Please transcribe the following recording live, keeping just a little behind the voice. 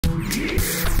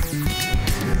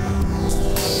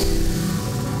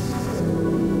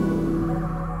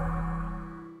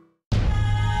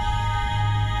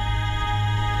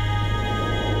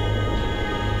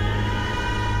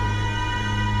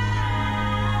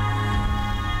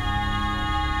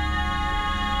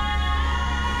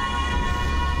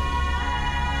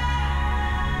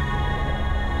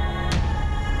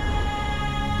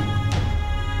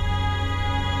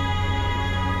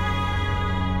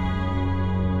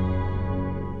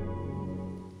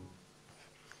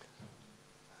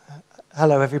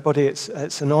Hello, everybody.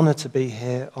 It's an honour to be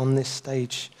here on this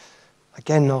stage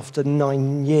again after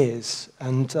 9 years,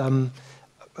 and I'm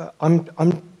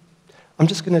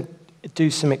just going to do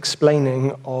some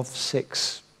explaining of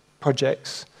 6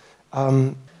 projects.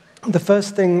 The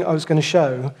first thing I was going to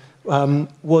show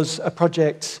was a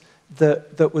project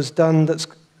that was done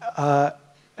a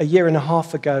year and a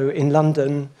half ago in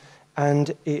London,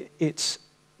 and it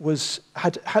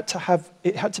had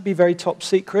to be very top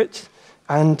secret.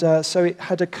 And so it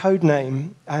had a code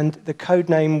name, and the code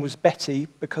name was Betty,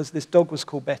 because this dog was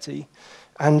called Betty.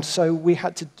 And so we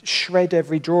had to shred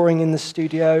every drawing in the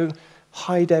studio,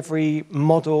 hide every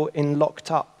model in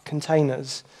locked-up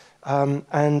containers. The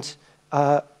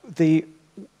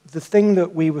thing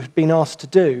that we were being asked to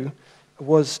do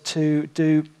was to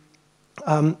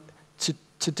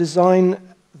design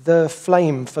the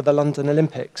flame for the London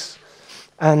Olympics.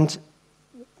 And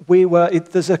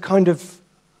there's a kind of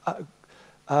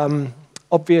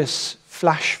obvious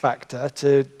flash factor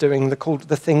to doing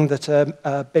the thing that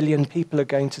a billion people are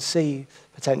going to see,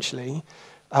 potentially.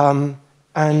 But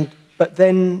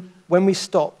then when we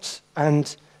stopped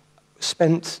and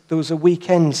there was a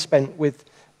weekend spent with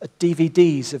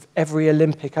DVDs of every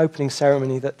Olympic opening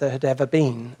ceremony that there had ever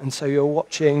been. And so you're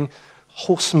watching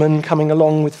horsemen coming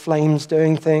along with flames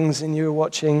doing things, and you're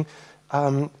watching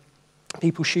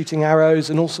people shooting arrows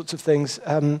and all sorts of things.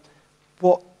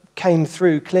 What came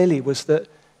through clearly was that,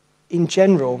 in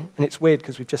general, and it's weird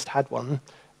because we've just had one,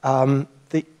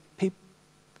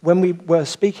 when we were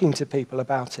speaking to people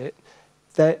about it,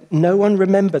 that no one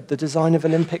remembered the design of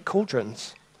Olympic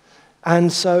cauldrons.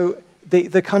 And so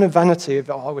the kind of vanity of,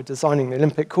 oh, we're designing the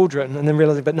Olympic cauldron, and then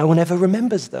realizing, but no one ever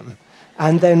remembers them.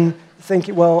 And then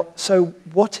thinking, well, so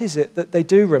what is it that they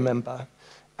do remember?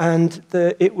 And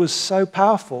it was so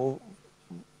powerful,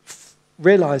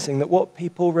 realizing that what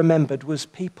people remembered was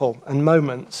people and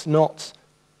moments, not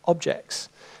objects.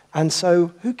 And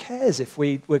so who cares if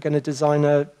we were going to design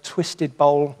a twisted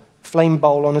bowl, flame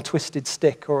bowl on a twisted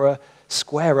stick, or a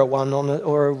squarer one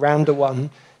or a rounder one?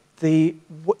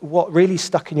 What really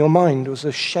stuck in your mind was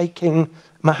a shaking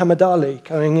Muhammad Ali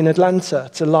going in Atlanta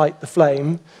to light the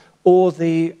flame, or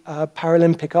the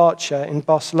Paralympic archer in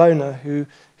Barcelona who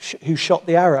shot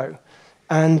the arrow.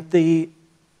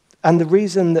 And the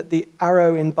reason that the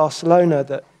arrow in Barcelona,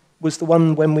 that was the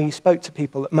one when we spoke to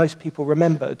people that most people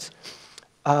remembered,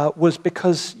 was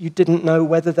because you didn't know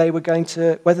whether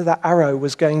that arrow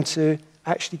was going to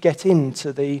actually get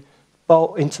into the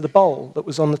bowl that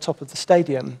was on the top of the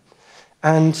stadium.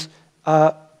 And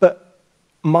but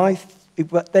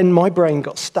then my brain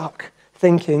got stuck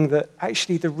thinking that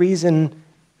actually the reason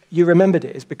you remembered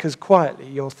it is because quietly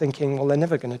you're thinking, well, they're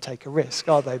never going to take a risk,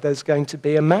 are they? There's going to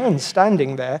be a man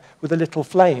standing there with a little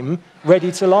flame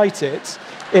ready to light it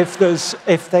if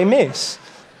they miss.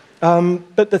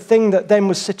 But the thing that then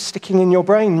was sticking in your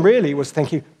brain really was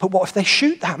thinking, but what if they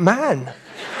shoot that man?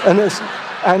 And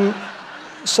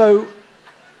so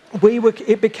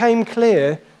it became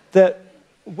clear that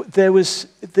there was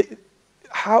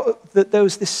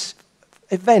this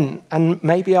event, and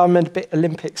maybe I'm a bit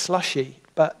Olympic slushy,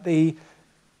 but I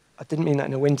didn't mean that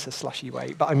in a winter slushy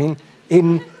way, but I mean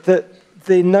in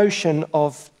the notion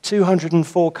of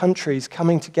 204 countries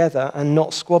coming together and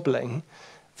not squabbling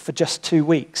for just 2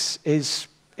 weeks is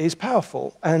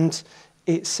powerful. And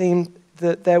it seemed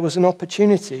that there was an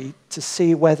opportunity to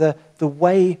see whether the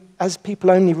way, as people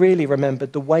only really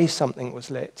remembered the way something was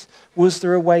lit, was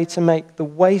there a way to make the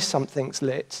way something's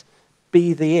lit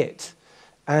be the it?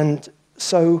 And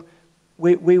so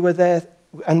we were there,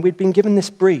 and we'd been given this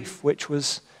brief, which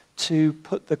was to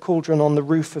put the cauldron on the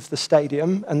roof of the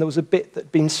stadium, and there was a bit that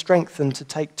had been strengthened to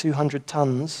take 200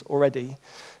 tons already,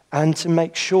 and to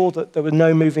make sure that there were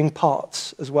no moving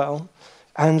parts as well.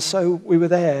 And so we were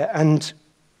there and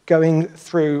going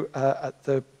through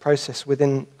the process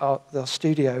within our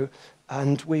studio,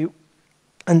 and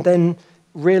then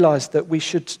realized that we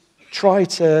should try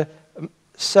to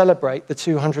celebrate the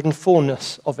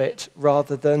 204-ness of it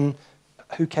rather than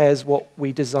who cares what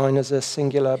we design as a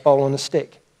singular bowl on a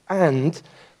stick. And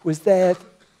was there,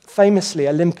 famously,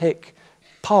 Olympic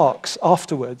parks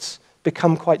afterwards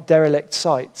become quite derelict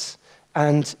sites,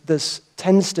 and there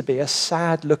tends to be a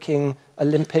sad-looking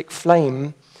Olympic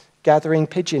flame gathering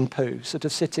pigeon poo, sort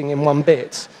of sitting in one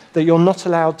bit, that you're not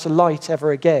allowed to light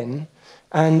ever again.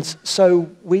 And so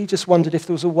we just wondered if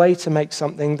there was a way to make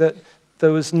something that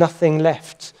there was nothing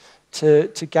left to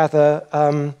gather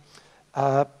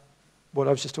what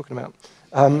I was just talking about.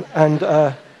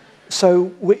 So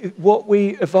what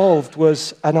we evolved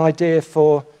was an idea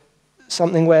for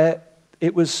something where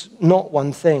it was not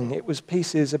one thing. It was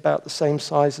pieces about the same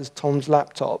size as Tom's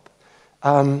laptop,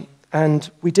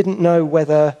 and we didn't know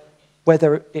whether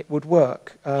it would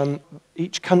work.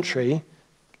 Each country,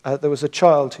 there was a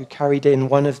child who carried in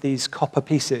one of these copper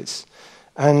pieces,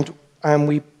 and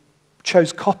we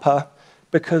chose copper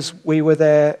because we were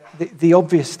there. The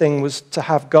obvious thing was to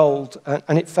have gold,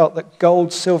 and it felt that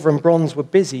gold, silver, and bronze were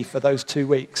busy for those 2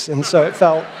 weeks, and so it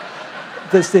felt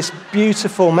there's this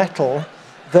beautiful metal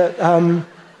that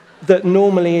that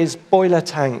normally is boiler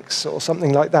tanks or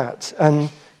something like that, and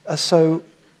so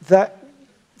that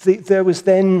there was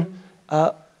then.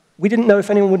 We didn't know if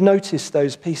anyone would notice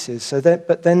those pieces,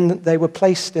 but then they were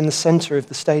placed in the center of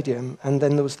the stadium, and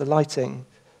then there was the lighting.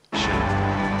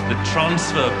 The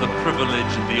transfer of the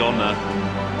privilege and the honor,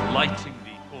 lighting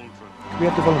the cauldron. Can we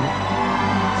have the volume?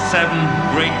 7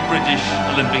 great British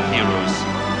Olympic heroes,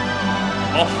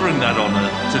 offering that honor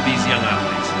to these young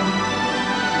athletes.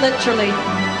 Literally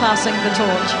passing the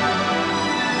torch.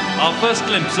 Our first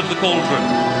glimpse of the cauldron.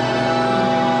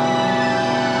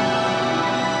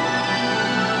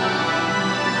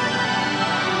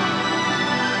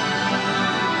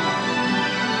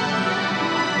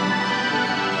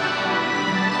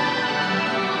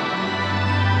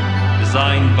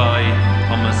 Designed by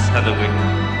Thomas Heatherwick.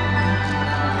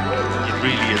 It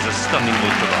really is a stunning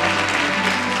work of art.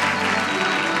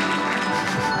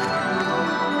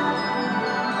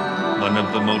 One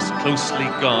of the most closely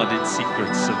guarded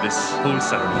secrets of this whole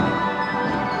ceremony.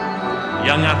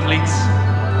 Young athletes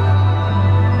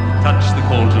touch the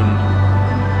cauldron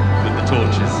with the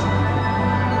torches,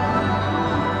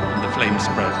 and the flames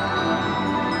spread.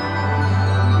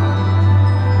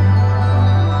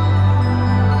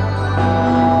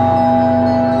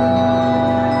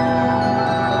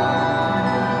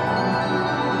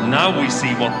 Now we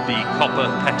see what the copper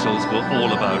petals were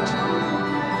all about.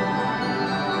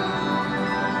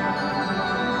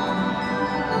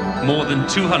 More than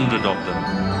 200 of them,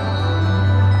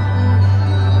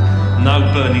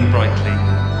 now burning brightly.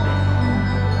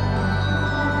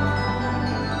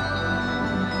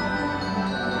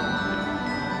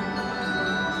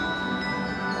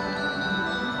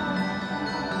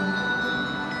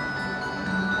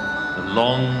 The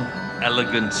long,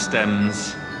 elegant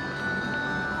stems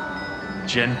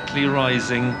gently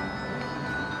rising,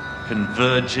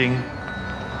 converging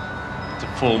to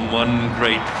form one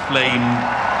great flame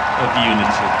of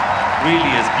unity.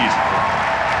 Really is beautiful.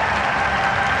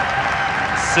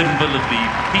 Symbol of the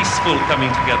peaceful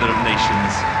coming together of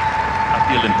nations at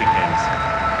the Olympic Games.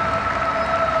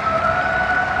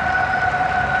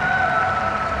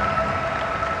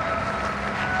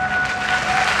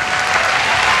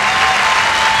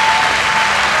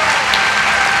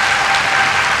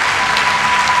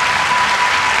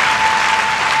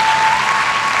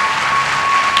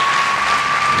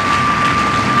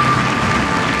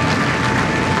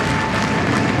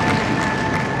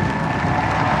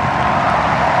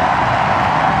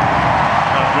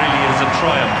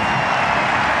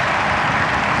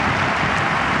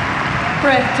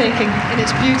 Breathtaking in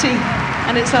its beauty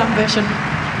and its ambition.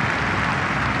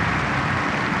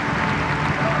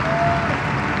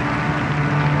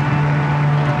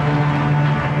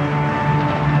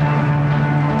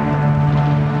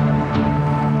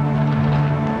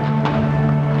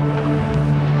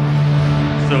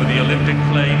 So the Olympic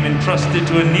flame entrusted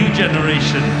to a new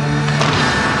generation.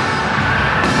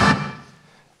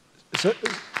 So,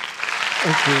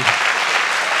 thank you.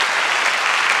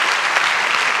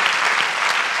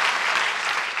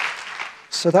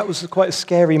 So that was quite a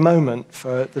scary moment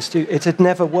for the student. It had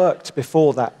never worked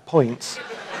before that point,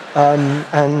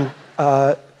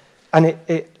 so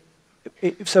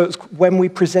it was when we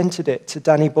presented it to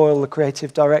Danny Boyle, the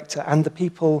creative director, and the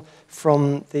people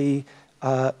from the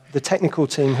technical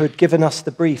team who had given us the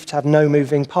brief to have no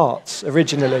moving parts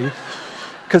originally,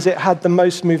 because it had the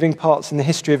most moving parts in the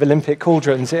history of Olympic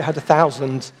cauldrons. It had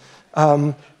 1,000,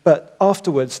 but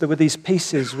afterwards there were these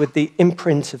pieces with the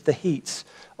imprint of the heat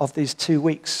of these 2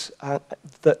 weeks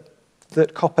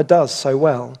that copper does so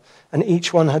well. And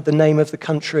each one had the name of the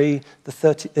country, the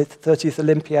 30th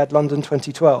Olympiad, London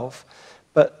 2012.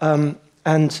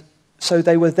 And so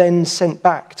they were then sent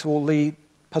back to all the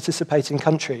participating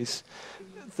countries.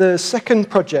 The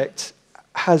second project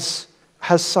has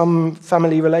some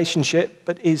family relationship,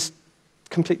 but is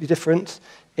completely different,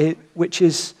 which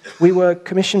is we were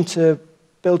commissioned to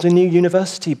build a new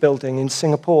university building in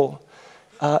Singapore,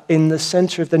 in the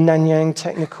center of the Nanyang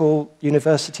Technical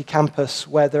University campus,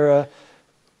 where there are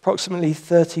approximately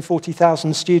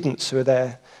 40,000 students who are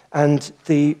there. And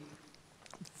the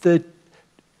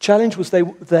challenge was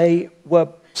they were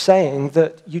saying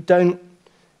that you don't,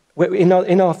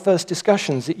 in our first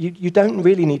discussions, you don't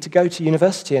really need to go to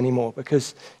university anymore,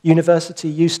 because university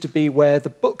used to be where the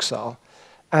books are,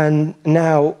 and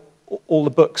now all the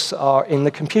books are in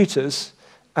the computers,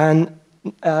 and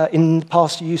in the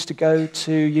past you used to go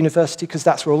to university because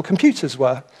that's where all the computers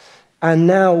were. And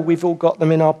now we've all got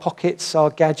them in our pockets,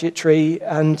 our gadgetry,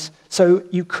 and so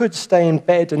you could stay in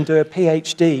bed and do a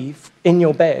PhD in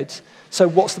your bed, so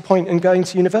what's the point in going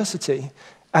to university?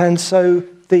 And so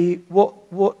what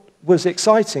was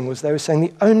exciting was they were saying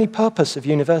the only purpose of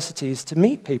university is to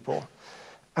meet people.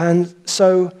 And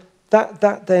so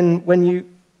that then, when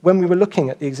we were looking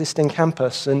at the existing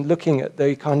campus and looking at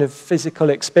the kind of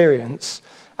physical experience,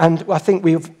 and I think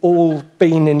we've all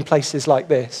been in places like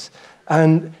this,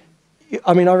 and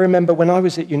I mean, I remember when I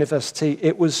was at university,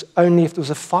 it was only if there was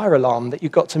a fire alarm that you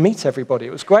got to meet everybody.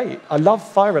 It was great. I love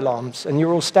fire alarms, and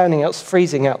you're all standing out,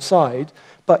 freezing outside,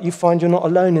 but you find you're not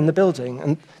alone in the building.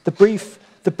 And the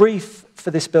brief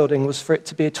for this building was for it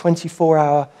to be a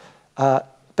 24-hour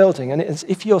building. And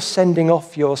if you're sending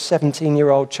off your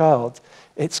 17-year-old child,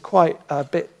 it's quite a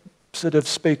bit sort of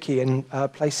spooky in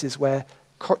places where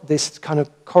this kind of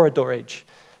corridorage.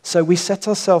 So we set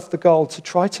ourselves the goal to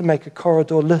try to make a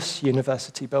corridorless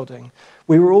university building.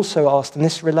 We were also asked, and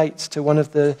this relates to one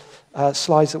of the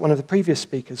slides that one of the previous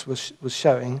speakers was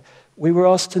showing, we were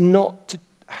asked to not to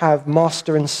have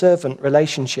master and servant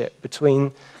relationship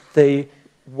between the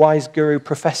wise guru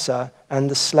professor and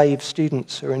the slave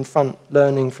students who are in front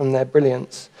learning from their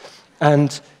brilliance.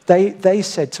 And they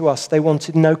said to us they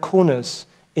wanted no corners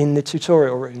in the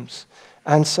tutorial rooms.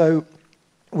 And so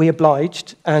we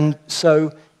obliged, and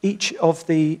so each of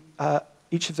the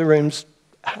rooms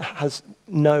has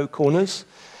no corners,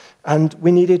 and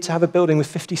we needed to have a building with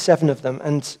 57 of them,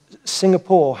 and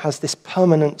Singapore has this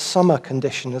permanent summer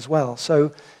condition as well.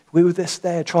 So we were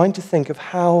there trying to think of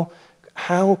how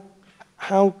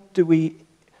do we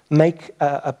make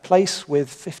a place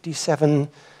with 57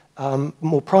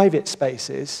 more private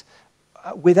spaces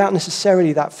without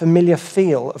necessarily that familiar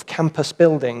feel of campus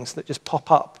buildings that just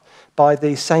pop up by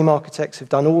the same architects who've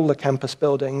done all the campus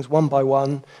buildings one by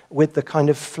one, with the kind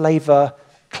of flavor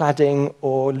cladding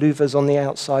or louvers on the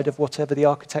outside of whatever the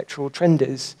architectural trend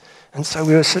is. And so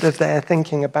we were sort of there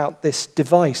thinking about this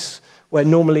device where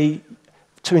normally,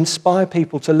 to inspire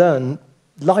people to learn,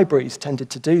 libraries tended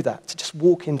to do that, to just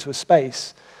walk into a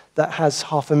space that has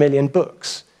 500,000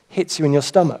 books, hits you in your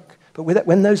stomach. But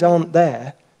when those aren't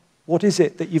there, what is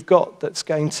it that you've got that's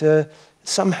going to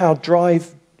somehow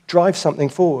drive something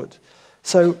forward?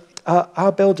 So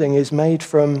our building is made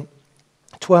from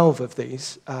 12 of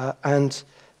these, and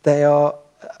they are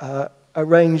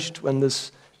arranged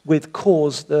with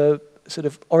cores. The sort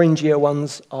of orangier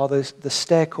ones are the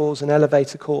stair cores and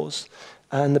elevator cores,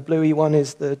 and the bluey one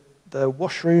is the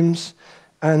washrooms.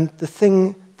 And the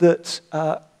thing that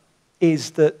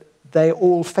is that they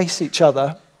all face each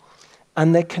other,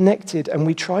 and they're connected, and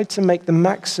we tried to make the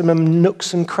maximum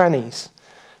nooks and crannies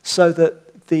so that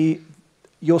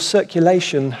your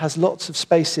circulation has lots of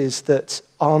spaces that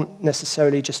aren't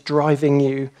necessarily just driving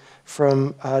you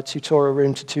from tutorial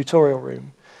room to tutorial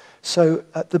room. So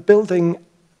the building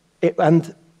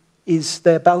is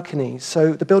their balconies.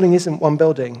 So the building isn't one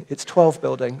building, it's 12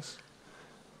 buildings.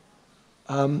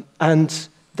 And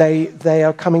they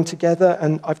are coming together,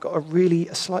 and I've got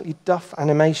a slightly duff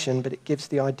animation, but it gives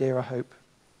the idea, I hope.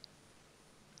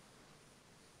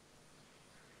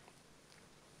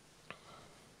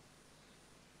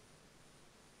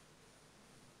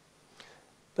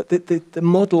 But the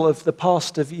model of the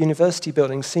past of university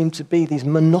buildings seemed to be these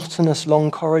monotonous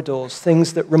long corridors,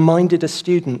 things that reminded a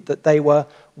student that they were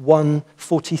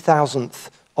 1/40,000th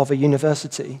of a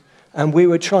university. And we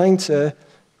were trying to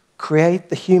create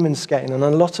the human scale. And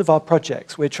on a lot of our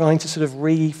projects, we're trying to sort of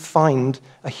re-find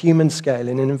a human scale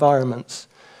in environments.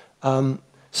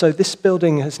 So this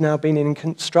building has now been in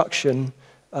construction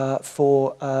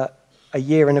for a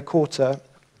year and a quarter.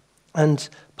 And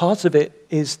part of it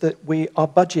is that our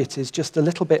budget is just a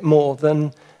little bit more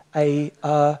than a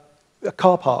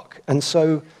car park. And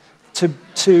so to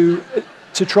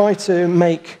try to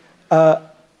make,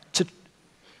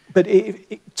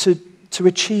 to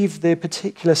achieve the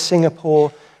particular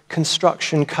Singapore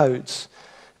construction codes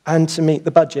and to meet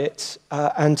the budget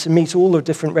and to meet all the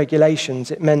different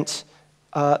regulations, it meant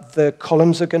the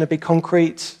columns are going to be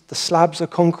concrete, the slabs are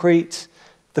concrete,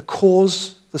 the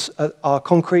cores are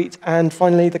concrete, and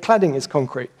finally the cladding is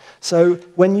concrete. So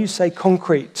when you say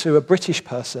concrete to a British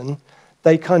person,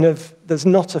 there's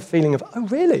not a feeling of, oh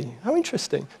really, how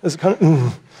interesting. There's a kind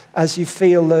of, as you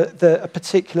feel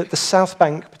the South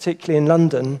Bank, particularly in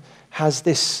London, has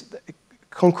this,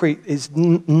 concrete is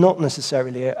not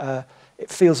necessarily it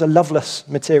feels a loveless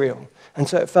material. And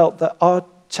so it felt that our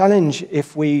challenge,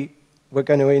 if we were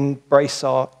going to embrace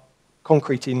our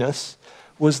concretiness,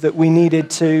 was that we needed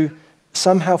to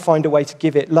somehow find a way to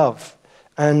give it love.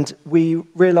 And we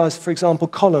realized, for example,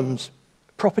 columns.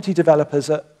 Property developers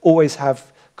always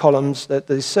have columns,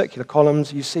 these circular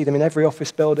columns. You see them in every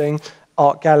office building,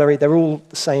 art gallery. They're all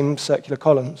the same circular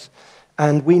columns.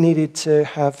 And we needed to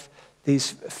have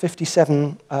these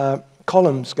 57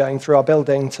 columns going through our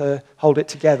building to hold it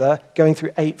together, going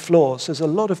through 8 floors. There's a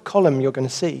lot of column you're going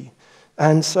to see.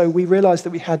 And so we realized that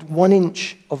we had 1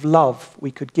 inch of love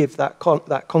we could give that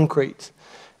concrete.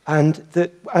 And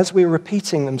that as we were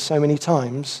repeating them so many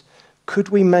times, could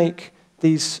we make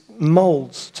these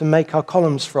molds to make our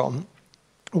columns from,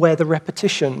 where the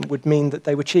repetition would mean that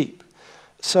they were cheap?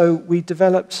 So we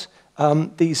developed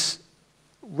these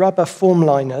rubber form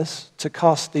liners to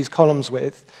cast these columns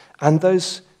with, and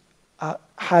those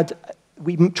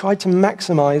we tried to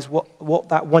maximize what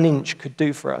that 1 inch could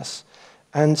do for us.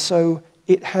 And so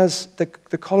it has,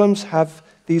 the columns have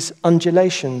these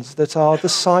undulations that are the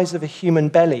size of a human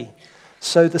belly.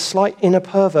 So the slight inner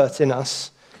pervert in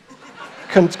us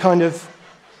can kind of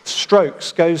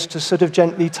goes to sort of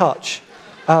gently touch,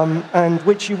 and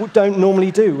which you don't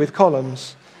normally do with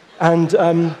columns. And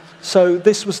so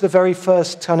this was the very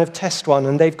first kind of test one,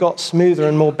 and they've got smoother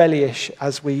and more bellyish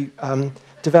as we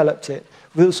developed it.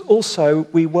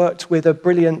 We worked with a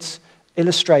brilliant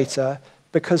illustrator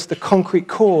because the concrete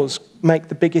cores make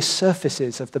the biggest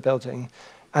surfaces of the building.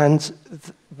 And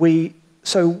we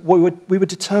were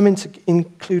determined to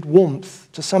include warmth,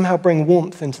 to somehow bring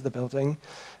warmth into the building.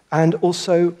 And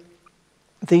also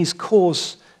these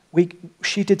cores,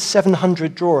 she did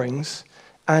 700 drawings,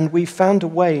 and we found a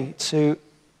way to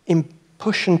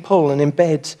push and pull and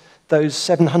embed those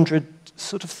 700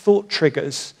 sort of thought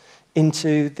triggers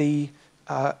into the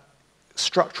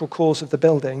structural cores of the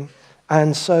building.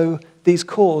 And so these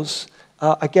cores,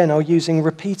 again, are using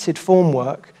repeated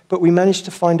formwork, but we managed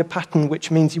to find a pattern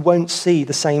which means you won't see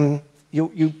the same,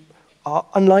 you are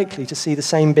unlikely to see the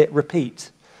same bit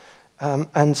repeat.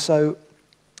 And so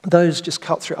those just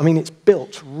cut through. I mean, it's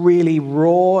built really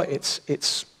raw. It's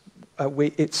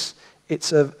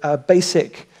a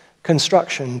basic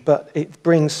construction, but it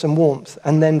brings some warmth.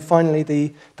 And then finally,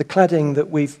 the cladding that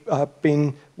we've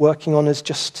been working on has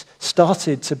just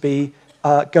started to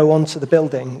go onto the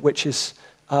building, which is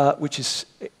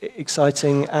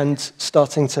exciting, and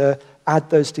starting to add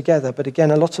those together. But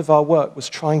again, a lot of our work was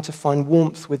trying to find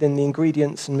warmth within the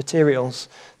ingredients and materials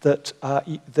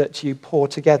that you pour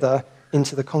together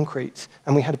into the concrete.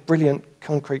 And we had a brilliant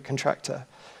concrete contractor.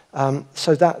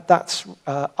 So that's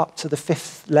up to the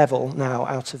 5th level now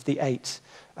out of the 8.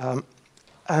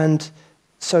 And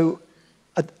so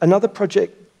another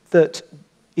project that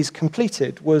is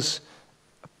completed was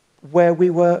where we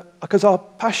were, because our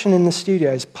passion in the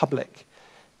studio is public.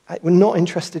 We're not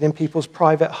interested in people's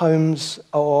private homes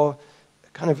or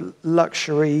kind of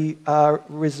luxury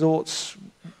resorts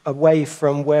away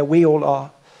from where we all are.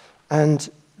 And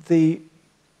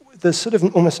there's sort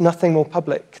of almost nothing more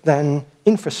public than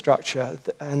infrastructure.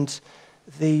 And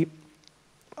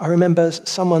I remember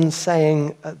someone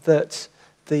saying that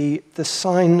the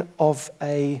sign of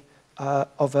a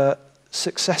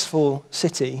successful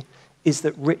city is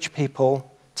that rich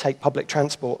people take public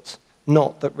transport,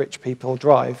 not that rich people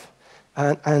drive.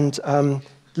 And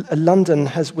London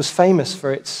was famous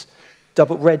for its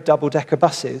red double-decker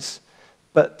buses,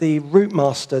 but the route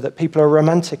master that people are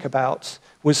romantic about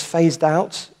was phased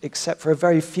out, except for a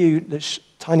very few,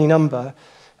 tiny number,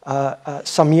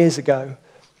 some years ago.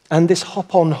 And this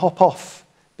hop-on, hop-off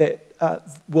bit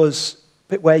was a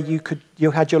bit where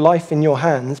you had your life in your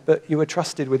hands, but you were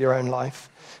trusted with your own life.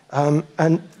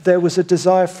 And there was a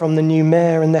desire from the new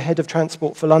mayor and the head of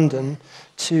Transport for London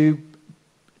to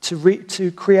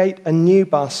create a new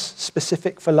bus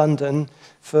specific for London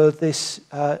for this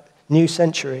new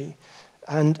century.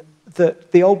 And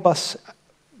the old bus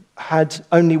had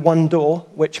only one door,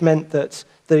 which meant that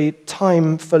the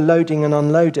time for loading and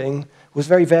unloading was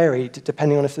very varied,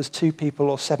 depending on if there's 2 people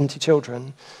or 70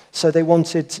 children. So they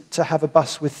wanted to have a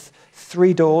bus with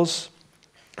 3 doors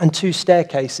and 2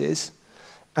 staircases.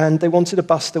 And they wanted a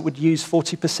bus that would use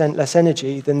 40% less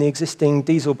energy than the existing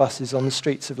diesel buses on the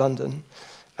streets of London.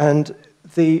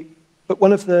 But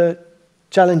one of the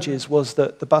challenges was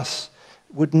that the bus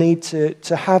would need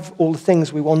to have all the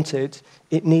things we wanted.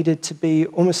 It needed to be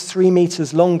almost 3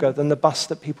 meters longer than the bus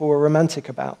that people were romantic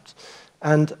about.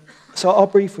 And so our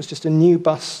brief was just a new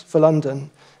bus for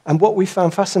London. And what we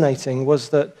found fascinating was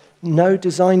that no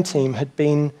design team had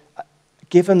been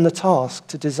given the task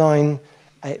to design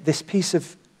this piece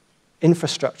of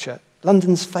infrastructure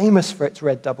London's famous for its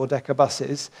red double-decker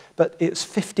buses, but it's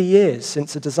 50 years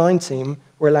since a design team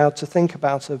were allowed to think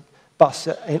about a bus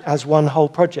as one whole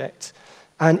project.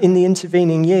 And in the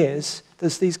intervening years,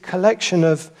 there's these collection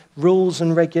of rules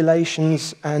and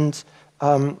regulations and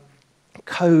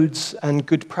codes and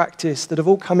good practice that have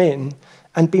all come in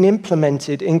and been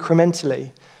implemented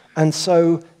incrementally. And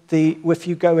so if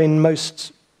you go in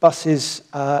most buses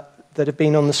that have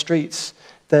been on the streets,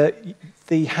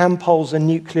 the hand poles are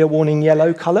nuclear warning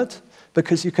yellow coloured,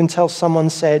 because you can tell someone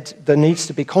said there needs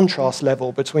to be contrast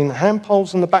level between the hand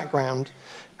poles and the background.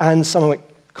 And someone went,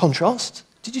 contrast?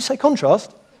 Did you say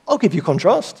contrast? I'll give you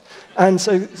contrast. And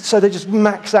so they just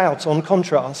max out on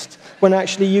contrast, when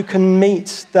actually you can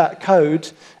meet that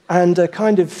code and a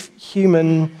kind of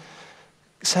human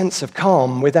sense of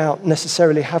calm without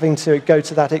necessarily having to go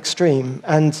to that extreme.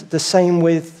 And the same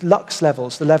with lux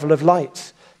levels, the level of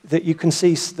light. That you can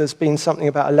see there's been something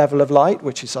about a level of light,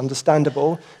 which is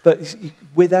understandable, but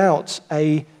without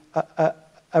a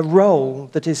role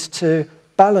that is to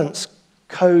balance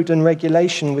code and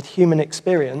regulation with human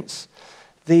experience,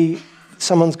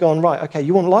 someone's gone, right, okay,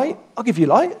 you want light? I'll give you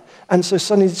light. And so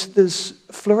suddenly there's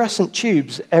fluorescent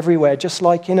tubes everywhere, just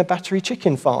like in a battery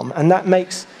chicken farm, and that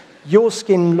makes your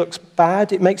skin looks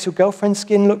bad, it makes your girlfriend's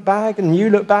skin look bad, and you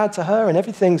look bad to her, and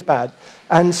everything's bad.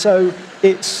 And so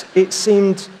it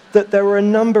seemed that there were a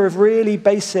number of really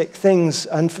basic things,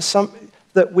 and for some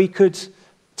that we could,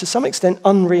 to some extent,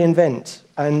 unreinvent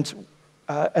and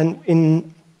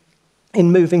in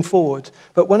moving forward.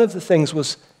 But one of the things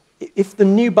was, if the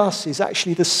new bus is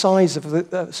actually the size of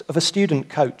a student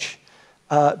coach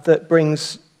that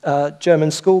brings German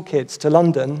school kids to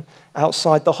London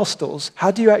outside the hostels,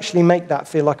 how do you actually make that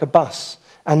feel like a bus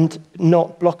and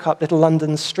not block up little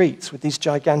London streets with these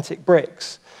gigantic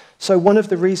bricks? So one of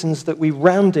the reasons that we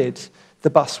rounded the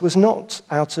bus was not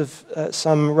out of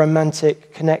some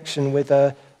romantic connection with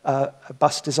a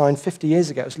bus designed 50 years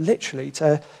ago. It was literally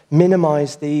to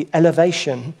minimize the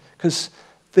elevation, because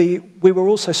we were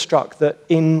also struck that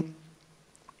in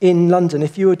London,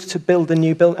 if you were to build a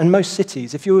new building, and most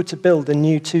cities, if you were to build a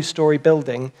new 2-story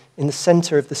building in the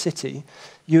center of the city,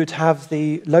 you would have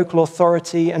the local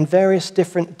authority and various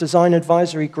different design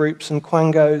advisory groups and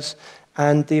quangos,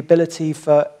 and the ability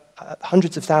for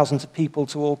hundreds of thousands of people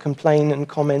to all complain and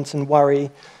comment and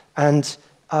worry, and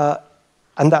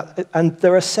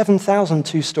there are 7,000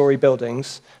 2-story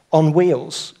buildings on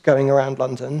wheels going around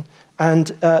London, and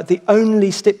the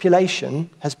only stipulation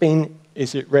has been,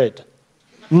 is it red?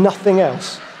 Nothing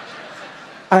else.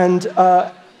 And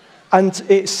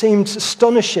it seemed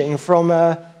astonishing from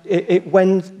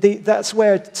that's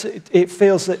where it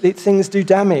feels that things do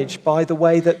damage by the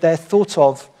way that they're thought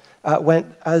of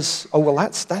as, oh, well,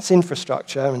 that's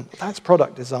infrastructure, and that's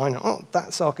product design, oh,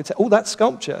 that's architecture, oh, that's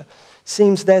sculpture.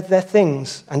 Seems they're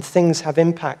things, and things have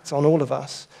impact on all of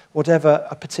us, whatever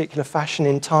a particular fashion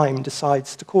in time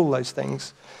decides to call those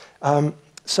things.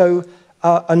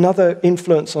 Another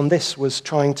influence on this was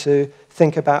trying to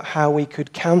think about how we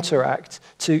could counteract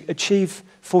to achieve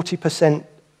 40%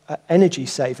 energy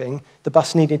saving. The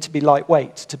bus needed to be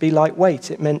lightweight. To be lightweight,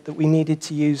 it meant that we needed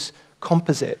to use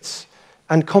composites.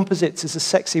 And composites is a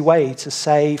sexy way to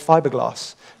say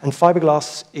fiberglass. And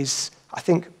fiberglass is, I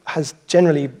think, has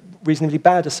generally reasonably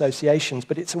bad associations,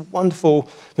 but it's a wonderful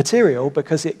material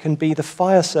because it can be the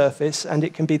fire surface and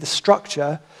it can be the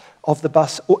structure of the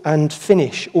bus and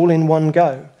finish all in one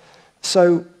go.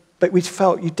 But we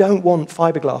felt you don't want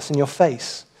fiberglass in your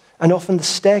face. And often the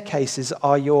staircases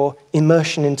are your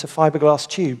immersion into fiberglass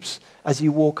tubes as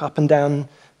you walk up and down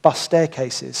bus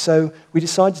staircases. So we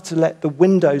decided to let the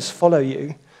windows follow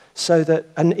you, so that,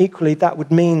 and equally that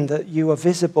would mean that you are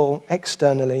visible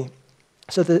externally,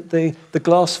 so that the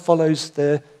glass follows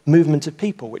the movement of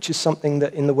people, which is something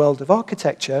that in the world of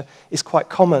architecture is quite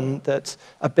common, that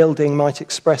a building might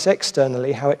express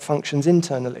externally how it functions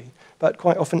internally. But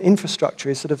quite often infrastructure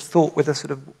is sort of thought with a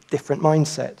sort of different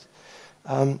mindset.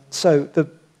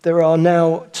 There are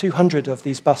now 200 of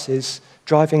these buses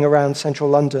driving around central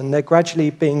London. They're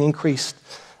gradually being increased.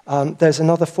 There's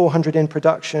another 400 in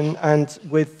production, and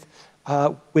with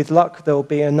luck, there'll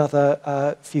be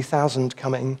another few thousand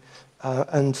coming.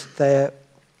 And they're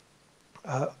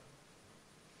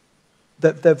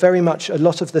very much, a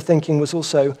lot of the thinking was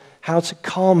also how to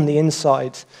calm the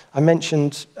inside. I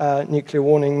mentioned nuclear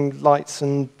warning lights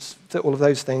and all of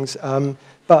those things,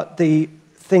 but the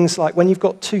things like when you've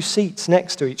got two seats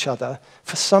next to each other,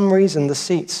 for some reason the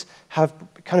seats have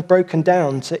kind of broken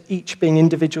down to each being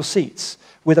individual seats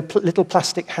with a little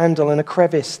plastic handle and a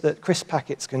crevice that crisp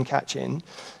packets can catch in.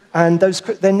 And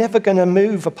they're never going to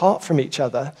move apart from each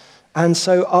other. And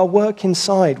so our work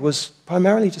inside was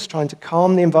primarily just trying to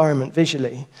calm the environment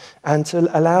visually and to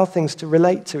allow things to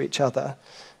relate to each other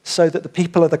so that the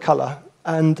people are the colour.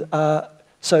 And to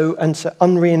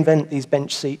unreinvent these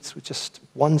bench seats with just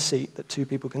one seat that two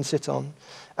people can sit on.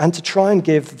 And to try and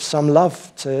give some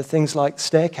love to things like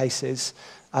staircases.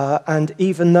 And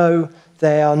even though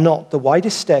they are not the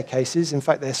widest staircases, in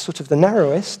fact, they're sort of the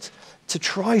narrowest, to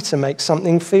try to make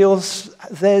something feel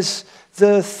there's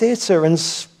the theatre and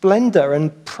splendour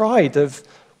and pride of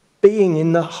being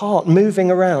in the heart, moving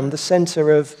around the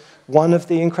centre of one of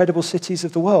the incredible cities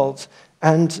of the world.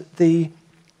 And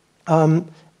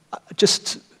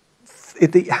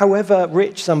however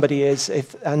rich somebody is,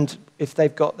 if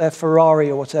they've got their Ferrari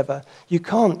or whatever, you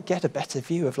can't get a better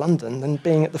view of London than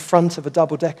being at the front of a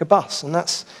double-decker bus. And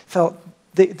that's felt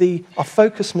our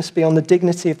focus must be on the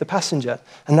dignity of the passenger.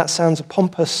 And that sounds a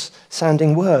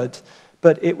pompous-sounding word,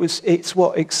 but it's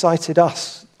what excited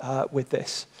us with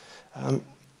this.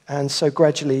 And so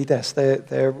gradually, yes,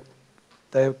 they're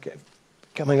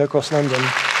coming across London.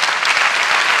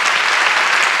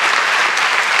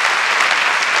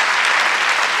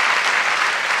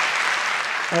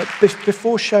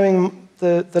 Before showing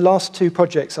the last two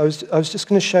projects, I was just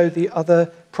going to show the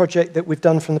other project that we've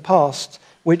done from the past,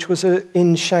 which was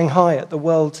in Shanghai at the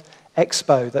World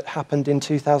Expo that happened in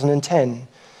 2010.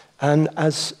 And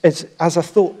as a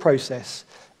thought process,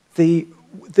 the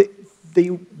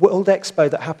World Expo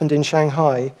that happened in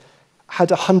Shanghai had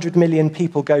 100 million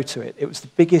people go to it. It was the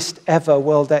biggest ever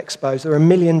World Expo. There were 1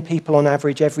 million people on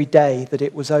average every day that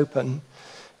it was open.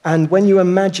 And when you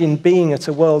imagine being at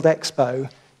a World Expo,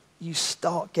 you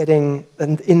start getting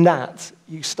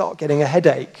a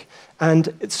headache.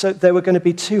 And so there were going to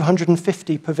be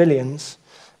 250 pavilions,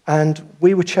 and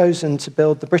we were chosen to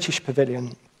build the British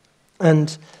pavilion.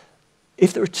 And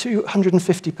if there are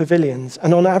 250 pavilions,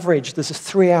 and on average there's a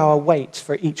 3-hour wait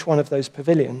for each one of those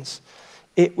pavilions,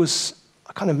 it was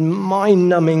a kind of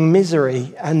mind-numbing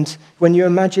misery. And when you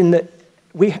imagine that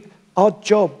our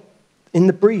job in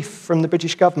the brief from the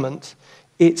British government,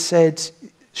 it said,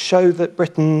 show that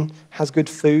Britain has good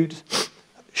food,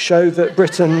 show that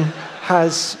Britain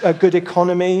has a good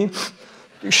economy,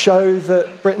 show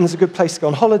that Britain's a good place to go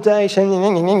on holiday.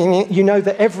 You know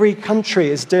that every country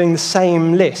is doing the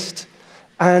same list.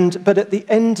 But at the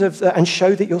end of and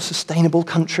show that you're a sustainable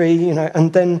country, you know,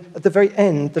 and then at the very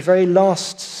end, the very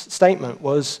last statement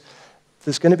was,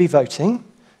 there's going to be voting,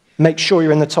 make sure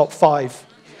you're in the top 5.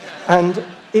 And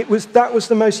that was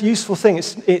the most useful thing.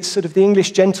 It's sort of the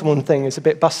English gentleman thing is a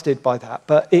bit busted by that,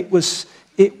 but it was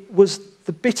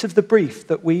the bit of the brief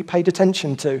that we paid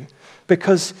attention to,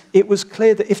 because it was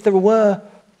clear that if there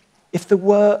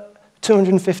were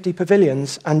 250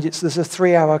 pavilions and there's a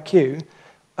 3-hour queue,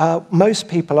 most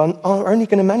people are only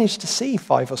going to manage to see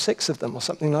 5 or 6 of them or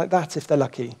something like that if they're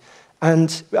lucky,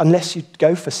 and unless you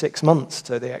go for 6 months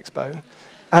to the expo.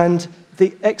 And the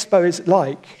expo is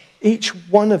like each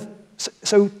one of...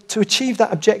 So to achieve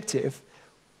that objective,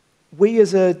 we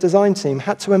as a design team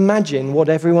had to imagine what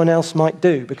everyone else might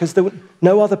do, because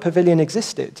no other pavilion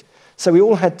existed. So we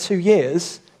all had 2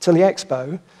 years till the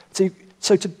expo.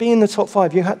 So to be in the top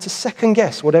 5, you had to second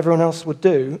guess what everyone else would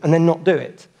do and then not do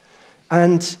it.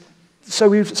 And so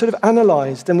we sort of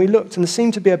analysed and we looked, and there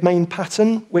seemed to be a main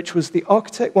pattern, which was the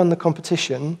architect won the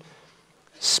competition,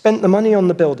 spent the money on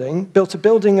the building, built a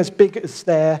building as big as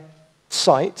their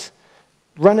site,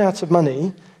 run out of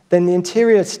money, then the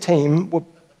interiors team were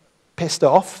pissed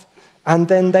off, and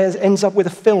then there ends up with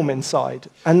a film inside.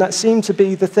 And that seemed to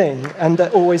be the thing, and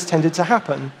that always tended to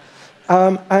happen.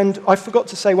 And I forgot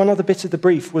to say one other bit of the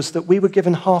brief was that we were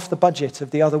given half the budget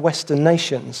of the other Western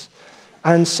nations.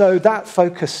 And so that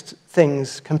focused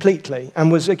things completely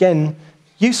and was, again,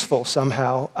 useful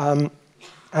somehow.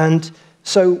 And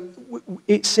so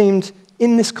it seemed,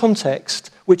 in this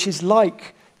context, which is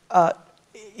like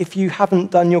if you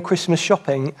haven't done your Christmas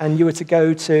shopping and you were to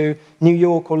go to New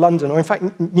York or London, or in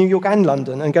fact, New York and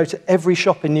London, and go to every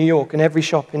shop in New York and every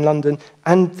shop in London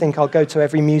and think I'll go to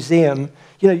every museum,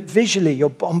 you know, visually you're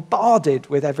bombarded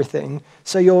with everything.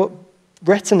 So your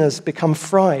retinas become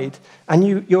fried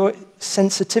and your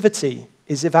sensitivity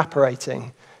is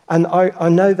evaporating. And I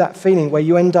know that feeling where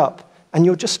you end up and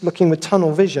you're just looking with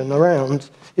tunnel vision around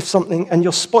if something, and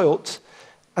you're spoilt.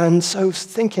 And so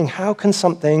thinking, how can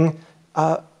something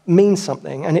mean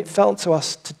something? And it felt to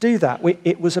us to do that.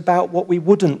 It was about what we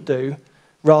wouldn't do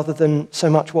rather than so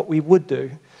much what we would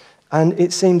do. And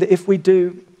it seemed that if we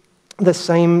do the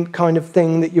same kind of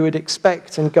thing that you would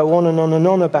expect and go on and on and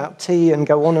on about tea and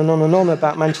go on and on and on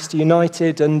about Manchester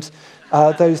United and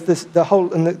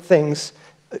the things,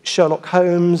 Sherlock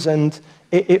Holmes, and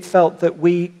it felt that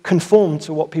we conform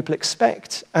to what people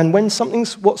expect. And when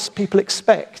something's what people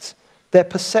expect, their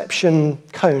perception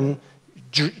cone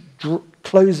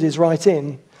closes right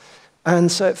in.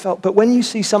 And so it felt, but when you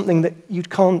see something that you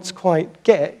can't quite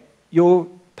get, your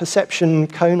perception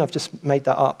cone, I've just made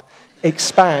that up,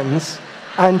 expands,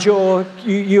 and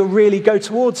you really go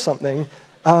towards something.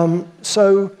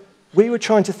 So we were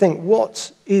trying to think,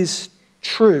 what is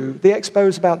true? The expo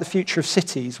is about the future of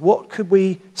cities. What could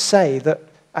we say that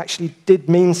actually did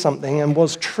mean something and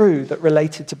was true that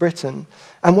related to Britain?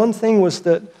 And one thing was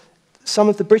that some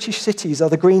of the British cities are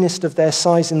the greenest of their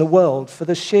size in the world for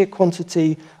the sheer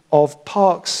quantity of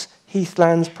parks,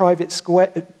 heathlands, public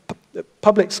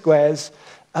squares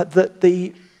that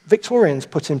the Victorians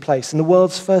put in place. And the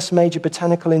world's first major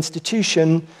botanical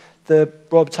institution, the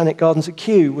Royal Botanic Gardens at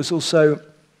Kew, was also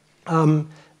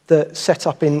set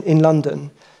up in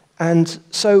London. And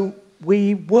so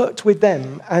we worked with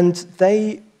them, and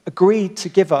they agreed to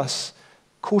give us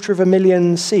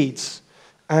 250,000 seeds.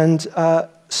 And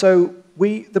so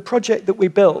the project that we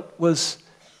built was,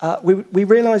 we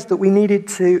realized that we needed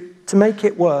to make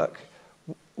it work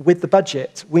with the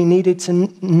budget, we needed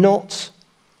to not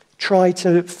try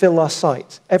to fill our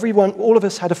site. All of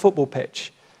us had a football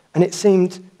pitch, and it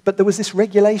seemed, but there was this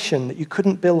regulation that you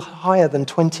couldn't build higher than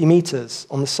 20 meters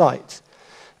on the site.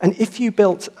 And if you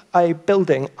built a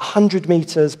building 100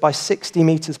 meters by 60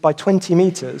 meters by 20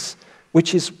 meters,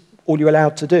 which is all you're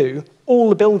allowed to do, all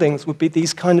the buildings would be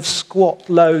these kind of squat,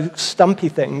 low, stumpy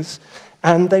things,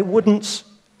 and they wouldn't,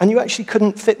 and you actually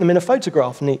couldn't fit them in a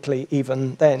photograph neatly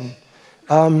even then.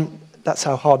 That's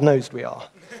how hard-nosed we are.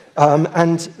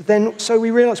 And then, so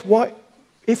we realized,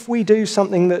 if we do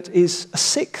something that is a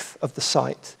sixth of the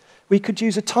site, we could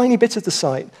use a tiny bit of the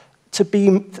site to be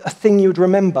a thing you'd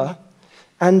remember,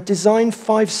 and design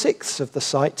 5/6 of the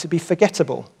site to be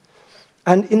forgettable.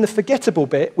 And in the forgettable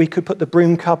bit, we could put the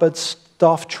broom cupboards,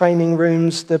 staff training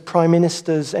rooms, the Prime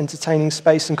Minister's entertaining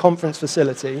space and conference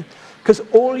facility, because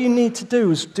all you need to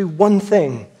do is do one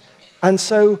thing. And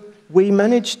so we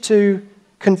managed to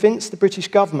convince the British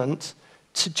government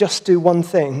to just do one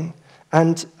thing,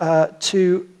 and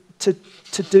to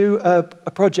do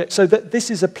a project. So that this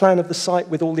is a plan of the site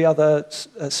with all the other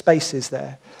spaces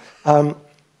there.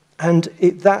 And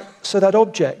so that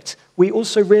object, we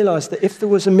also realized that if there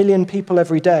was 1 million people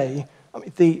every day,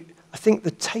 I think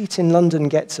the Tate in London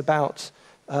gets about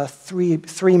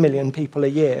 3 million people a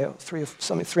year,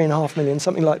 3.5 million,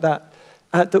 something like that.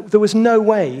 There was no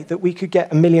way that we could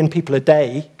get 1 million people a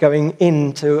day going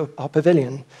into our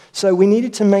pavilion. So we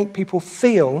needed to make people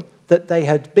feel that they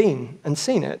had been and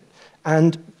seen it,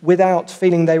 and without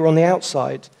feeling they were on the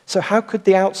outside. So how could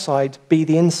the outside be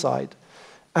the inside?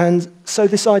 And so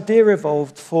this idea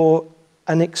evolved for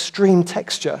an extreme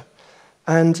texture,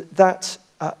 and that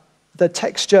the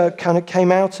texture kind of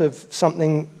came out of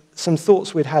some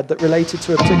thoughts we'd had that related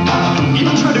to a particular...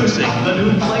 Introducing the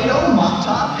new Play-Doh Mop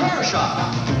Top Hair Shop.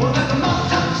 Well, at the Mop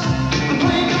Tops, the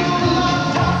Play-Doh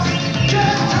Mop Tops.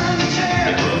 Just turn the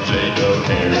chair. Play-Doh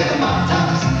hair. At the Mop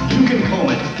Tops, you can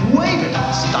comb it, wave it,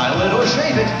 style it, or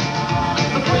shave it.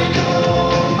 The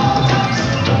Play-Doh Mop Tops.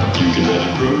 You can let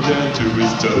it grow down to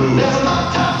his toes. There's a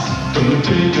Mop Tops from the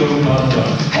Play-Doh Mop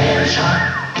Tops Hair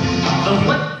Shop.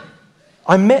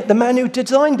 I met the man who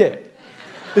designed it.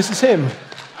 This is him.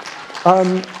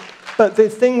 But the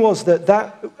thing was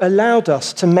that allowed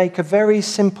us to make a very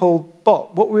simple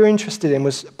box. What we were interested in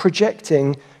was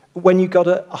projecting when you got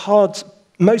a hard...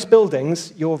 Most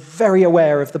buildings, you're very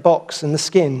aware of the box and the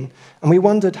skin. And we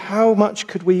wondered how much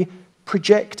could we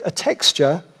project a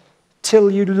texture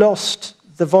till you lost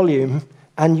the volume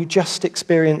and you just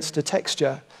experienced a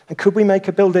texture. And could we make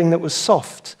a building that was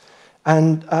soft?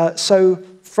 And so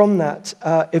from that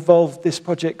evolved this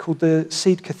project called the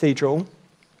Seed Cathedral.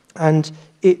 And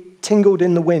it tingled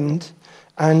in the wind,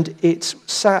 and it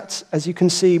sat, as you can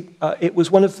see, it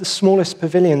was one of the smallest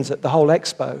pavilions at the whole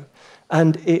expo,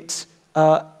 and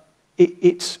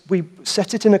we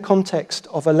set it in a context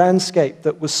of a landscape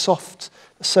that was soft,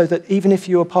 so that even if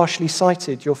you were partially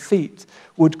sighted, your feet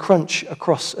would crunch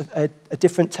across a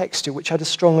different texture, which had a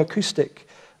strong acoustic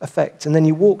effect. And then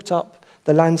you walked up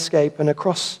the landscape and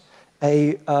across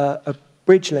a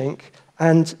bridge link,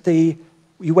 and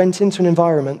you went into an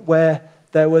environment where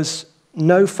there was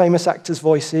no famous actors'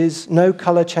 voices, no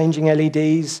color-changing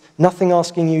LEDs, nothing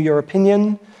asking you your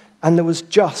opinion, and there was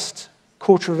just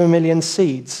 250,000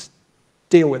 seeds.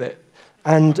 Deal with it.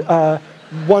 And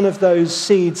one of those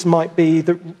seeds might be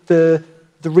the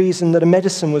reason that a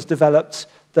medicine was developed,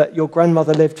 that your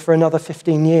grandmother lived for another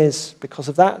 15 years because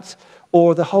of that,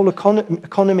 or the whole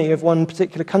economy of one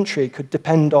particular country could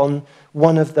depend on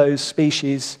one of those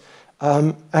species.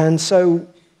 And so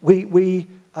we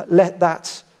let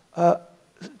that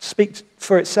speak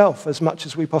for itself as much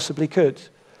as we possibly could.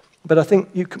 But I think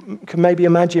you can maybe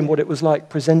imagine what it was like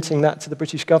presenting that to the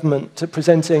British government, because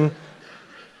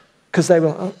they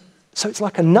were, oh, so it's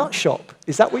like a nut shop.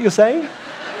 Is that what you're saying?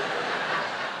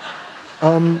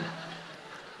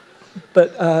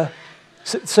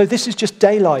 So this is just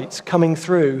daylight coming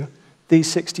through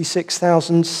these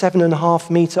 66,000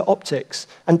 7.5-meter optics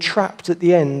and trapped at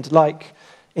the end, like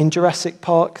in Jurassic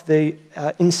Park, the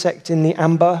insect in the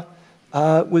amber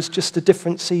was just a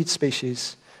different seed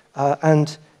species.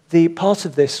 And the part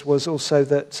of this was also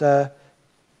that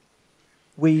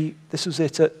this was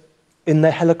it in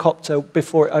the helicopter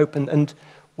before it opened, and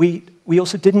we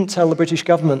also didn't tell the British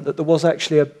government that there was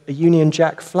actually a Union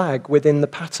Jack flag within the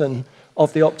pattern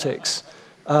of the optics.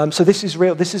 So this is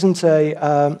real. This isn't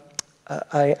an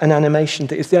animation.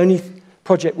 It's the only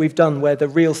project we've done where the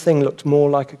real thing looked more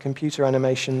like a computer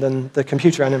animation than the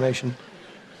computer animation.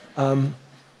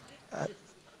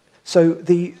 So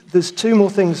there's two more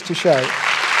things to show.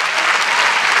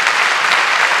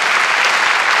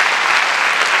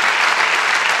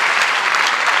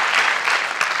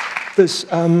 There's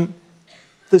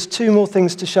two more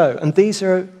things to show, and these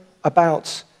are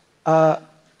about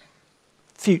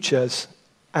futures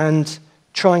and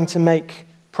trying to make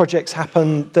projects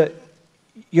happen that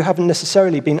you haven't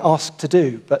necessarily been asked to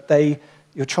do, but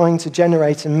you're trying to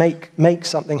generate and make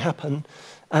something happen.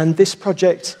 And this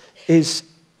project is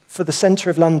for the centre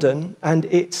of London, and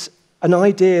it's an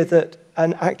idea that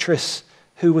an actress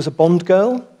who was a Bond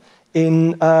girl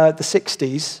in the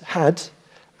 60s had,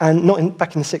 and not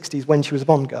back in the 60s when she was a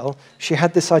Bond girl. She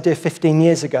had this idea 15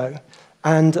 years ago,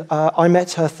 and I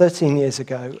met her 13 years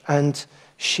ago, and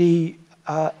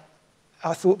I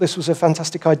thought this was a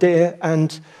fantastic idea,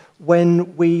 and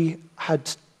when we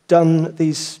had done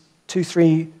these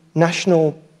 2-3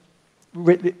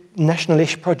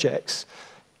 national-ish projects,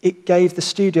 it gave the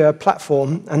studio a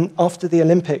platform, and after the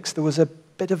Olympics, there was a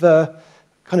bit of a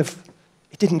kind of,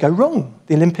 it didn't go wrong.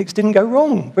 The Olympics didn't go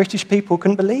wrong. British people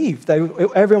couldn't believe.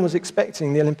 Everyone was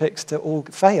expecting the Olympics to all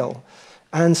fail.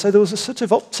 And so there was a sort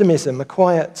of optimism, a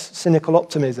quiet, cynical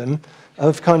optimism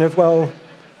of kind of, well,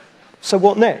 so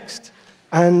what next?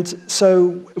 And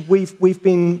so we've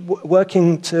been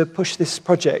working to push this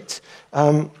project,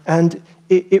 and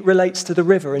it relates to the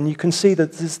river, and you can see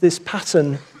that there's this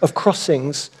pattern of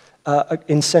crossings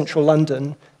in central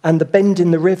London, and the bend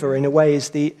in the river, in a way, is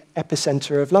the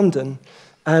epicenter of London.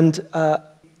 And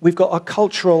we've got our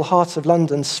cultural heart of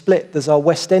London split. There's our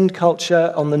West End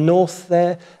culture on the north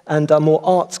there, and our more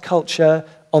arts culture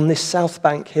on this South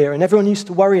Bank here. And everyone used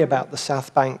to worry about the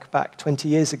South Bank back 20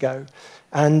 years ago.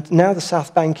 And now the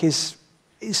South Bank is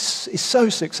so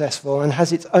successful and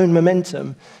has its own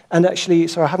momentum. And actually,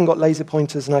 sorry, I haven't got laser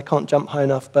pointers and I can't jump high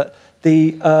enough, but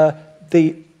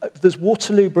there's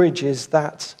Waterloo Bridge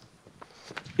that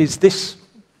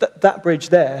bridge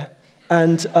there,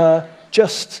 and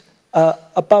just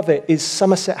above it is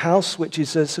Somerset House, which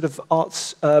is a sort of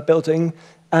arts building,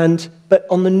 but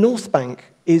on the North Bank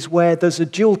is where there's a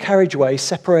dual carriageway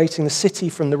separating the city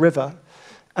from the river,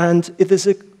 and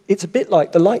it's a bit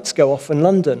like the lights go off in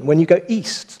London when you go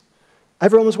east.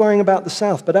 Everyone was worrying about the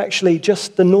south, but actually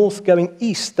just the north going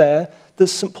east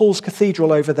there's St. Paul's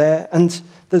Cathedral over there, and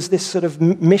there's this sort of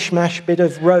mishmash bit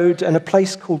of road and a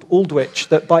place called Aldwych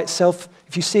that by itself,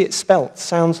 if you see it spelt,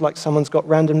 sounds like someone's got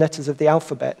random letters of the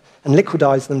alphabet and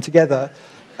liquidized them together,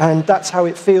 and that's how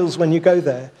it feels when you go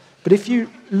there. But if you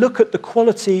look at the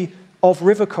quality of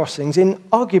river crossings in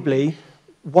arguably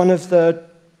one of the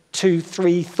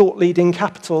 2-3 thought-leading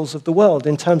capitals of the world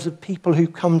in terms of people who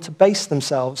come to base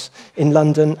themselves in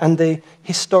London and the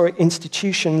historic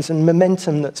institutions and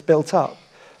momentum that's built up.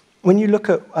 When you look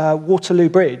at Waterloo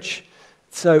Bridge,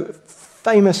 so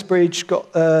famous bridge, got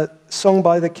a song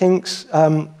by the Kinks,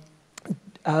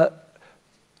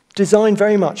 designed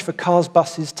very much for cars,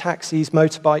 buses, taxis,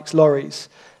 motorbikes, lorries.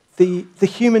 The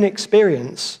human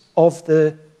experience of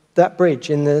that bridge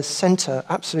in the centre,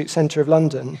 absolute centre of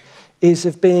London, is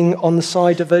of being on the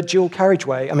side of a dual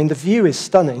carriageway. I mean, the view is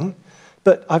stunning,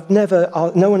 but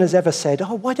no one has ever said,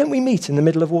 oh, why don't we meet in the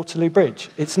middle of Waterloo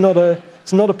Bridge? It's not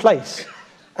a place.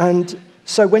 And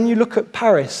so when you look at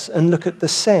Paris and look at the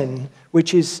Seine,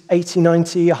 which is 80,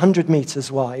 90, 100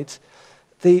 metres wide,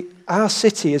 our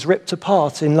city is ripped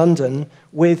apart in London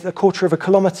with 1/4 of a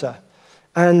kilometre.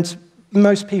 And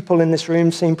most people in this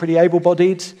room seem pretty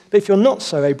able-bodied, but if you're not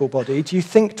so able-bodied, you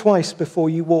think twice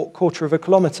before you walk 1/4 of a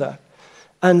kilometre.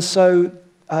 And so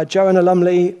Joanna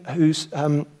Lumley, whose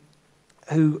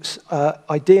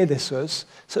idea this was,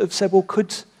 sort of said, well,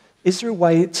 is there a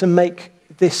way to make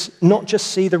this, not just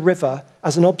see the river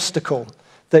as an obstacle,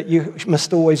 that you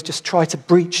must always just try to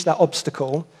breach that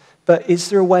obstacle, but is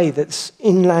there a way that this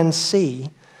inland sea,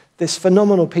 this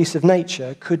phenomenal piece of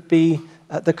nature, could be,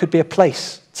 there could be a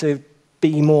place to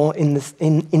be more in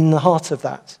the heart of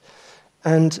that?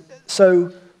 And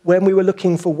so when we were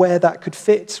looking for where that could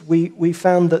fit, we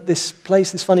found that this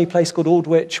place, this funny place called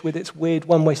Aldwych, with its weird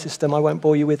one-way system I won't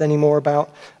bore you with anymore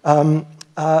about,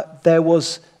 there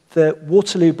was the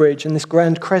Waterloo Bridge and this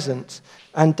grand crescent,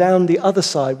 and down the other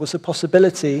side was a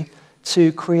possibility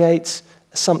to create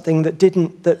something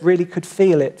that really could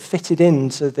feel it fitted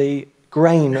into the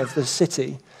grain of the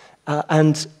city,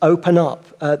 and open up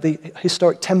the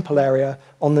historic temple area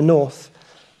on the north.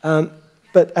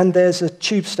 And there's a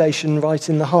tube station right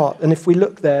in the heart. And if we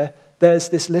look there, there's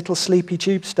this little sleepy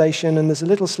tube station, and there's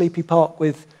a little sleepy park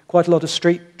with quite a lot of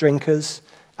street drinkers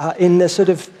in the sort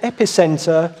of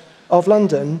epicenter of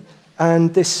London.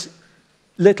 And this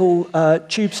little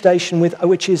tube station,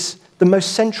 which is the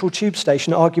most central tube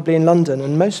station, arguably, in London.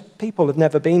 And most people have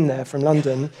never been there from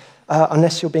London,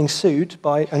 unless you're being sued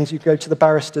and you go to the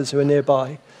barristers who are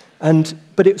nearby.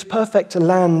 But it was perfect to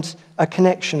land a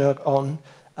connection on.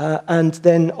 And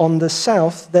then on the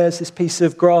south, there's this piece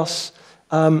of grass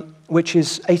which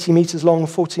is 80 meters long,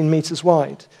 14 meters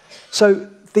wide. So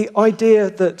the idea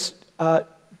that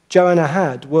Joanna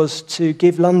had was to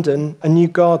give London a new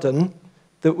garden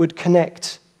that would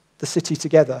connect the city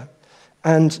together.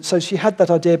 And so she had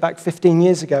that idea back 15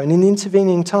 years ago. And in the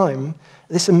intervening time,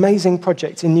 this amazing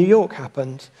project in New York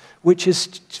happened, which is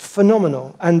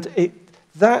phenomenal. And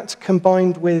that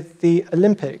combined with the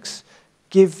Olympics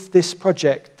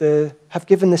have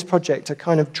given this project a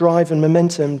kind of drive and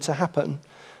momentum to happen.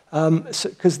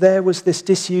 Because there was this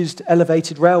disused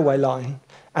elevated railway line,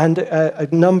 and a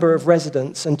number of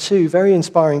residents and two very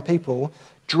inspiring people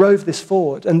drove this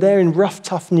forward. And there in rough,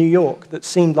 tough New York, that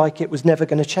seemed like it was never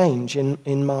going to change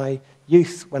in my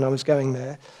youth when I was going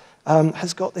there,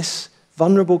 has got this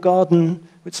vulnerable garden,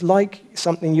 which is like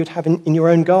something you'd have in your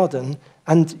own garden,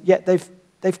 and yet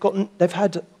they've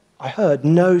had, I heard,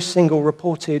 no single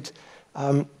reported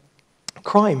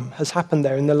crime has happened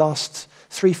there in the last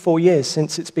 3-4 years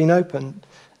since it's been opened.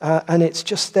 And it's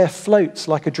just there floats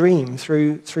like a dream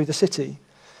through the city.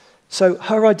 So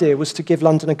her idea was to give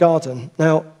London a garden.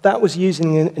 Now, that was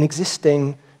using an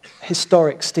existing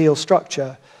historic steel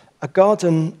structure. The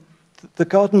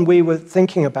garden we were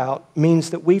thinking about means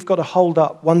that we've got to hold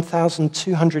up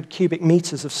 1,200 cubic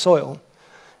meters of soil,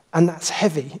 and that's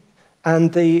heavy.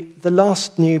 And the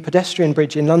last new pedestrian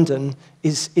bridge in London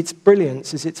its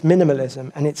brilliance is its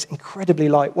minimalism, and it's incredibly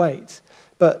lightweight.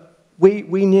 But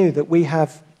we knew that we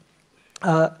have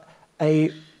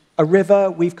a river.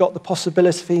 We've got the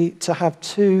possibility to have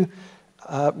two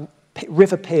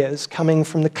river piers coming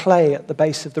from the clay at the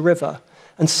base of the river.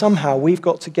 And somehow we've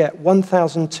got to get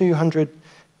 1,200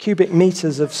 cubic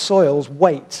meters of soil's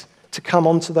weight to come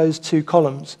onto those two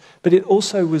columns. But it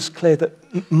also was clear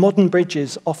that modern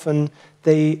bridges often,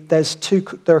 there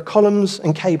are columns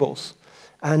and cables.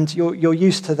 And you're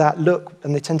used to that look,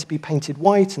 and they tend to be painted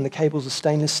white, and the cables are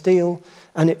stainless steel.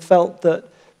 And it felt that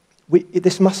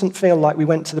this mustn't feel like we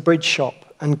went to the bridge shop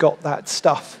and got that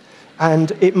stuff.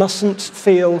 And it mustn't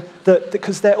feel that,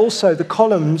 because they're also, the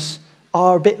columns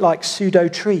are a bit like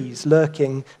pseudo-trees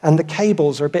lurking, and the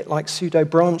cables are a bit like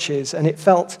pseudo-branches, and it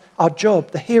felt our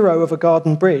job, the hero of a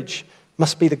garden bridge,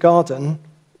 must be the garden,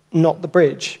 not the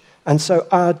bridge. And so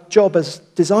our job as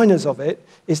designers of it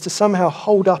is to somehow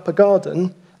hold up a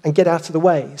garden and get out of the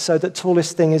way, so that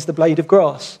tallest thing is the blade of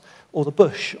grass, or the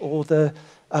bush, or the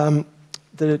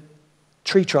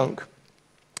tree trunk.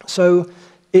 So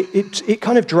it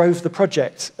kind of drove the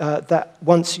project, that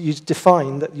once you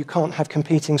define that you can't have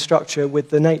competing structure with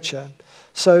the nature.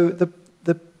 So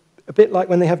a bit like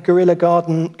when they have guerrilla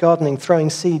gardening, throwing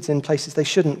seeds in places they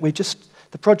shouldn't,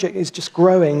 the project is just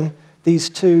growing these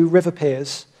two river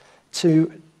piers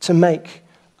to make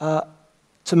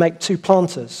two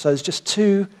planters. So there's just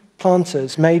two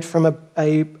planters made from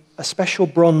a special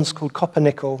bronze called copper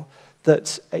nickel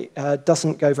that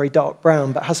doesn't go very dark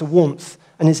brown, but has a warmth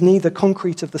and is neither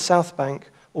concrete of the south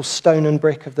bank or stone and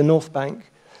brick of the north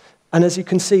bank. And as you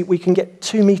can see, we can get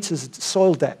 2 meters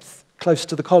soil depth close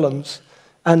to the columns,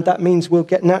 and that means we'll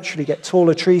naturally get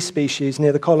taller tree species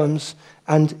near the columns,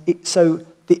 and so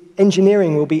the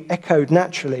engineering will be echoed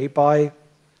naturally by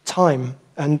time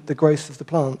and the growth of the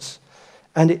plants.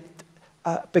 And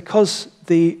because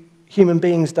the human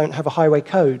beings don't have a highway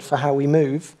code for how we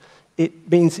move,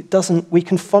 it means we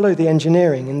can follow the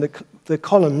engineering, and the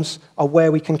columns are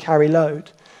where we can carry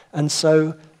load. And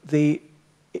so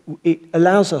it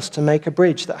allows us to make a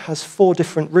bridge that has 4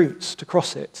 different routes to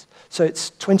cross it. So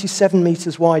it's 27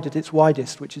 metres wide at its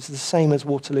widest, which is the same as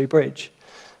Waterloo Bridge.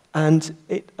 And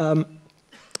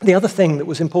the other thing that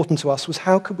was important to us was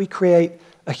how could we create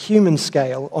a human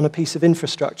scale on a piece of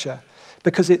infrastructure?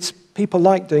 Because people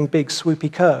like doing big,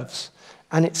 swoopy curves.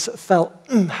 And it's felt,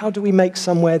 how do we make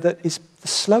somewhere that is the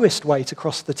slowest way to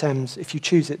cross the Thames, if you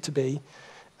choose it to be?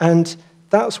 And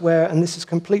that's where, and this is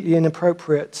completely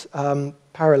inappropriate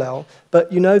parallel,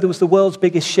 but there was the world's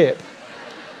biggest ship.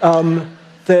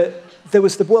 There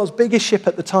was the world's biggest ship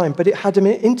at the time, but it had an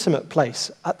intimate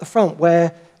place at the front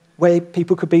where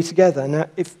people could be together. Now,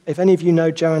 if any of you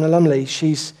know Joanna Lumley,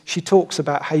 she talks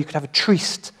about how you could have a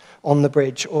tryst on the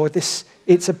bridge, or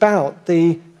it's about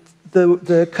the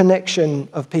connection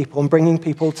of people and bringing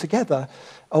people together,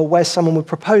 or where someone would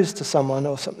propose to someone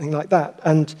or something like that.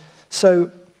 And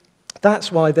so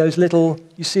that's why those little,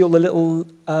 you see all the little,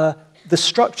 the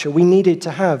structure, we needed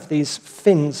to have these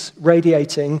fins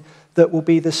radiating that will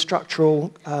be the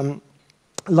structural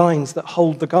lines that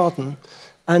hold the garden.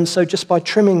 And so just by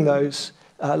trimming those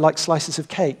like slices of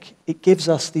cake, it gives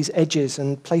us these edges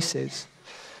and places.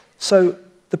 So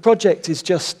the project is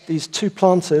just these two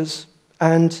planters,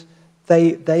 and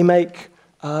they make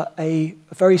a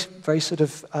very, very sort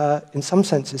of, in some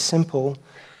senses, simple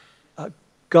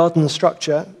garden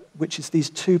structure, which is these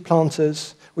two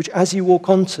planters, which as you walk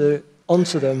onto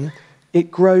them, it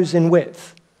grows in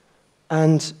width.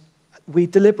 And we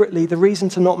deliberately, the reason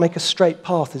to not make a straight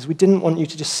path is we didn't want you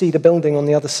to just see the building on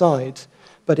the other side,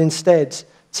 but instead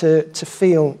to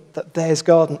feel that there's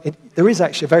garden. There is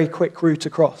actually a very quick route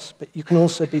across, but you can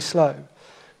also be slow.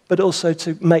 But also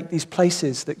to make these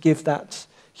places that give that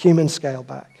human scale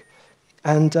back.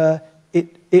 And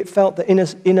it felt that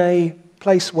in a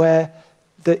place where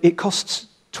it costs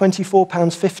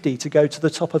 £24.50 to go to the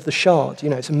top of the Shard.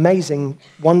 It's an amazing,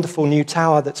 wonderful new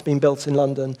tower that's been built in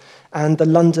London, and the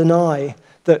London Eye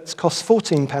that costs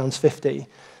 £14.50.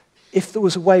 If there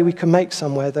was a way we could make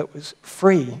somewhere that was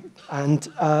free, and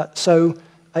so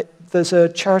there's a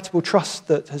charitable trust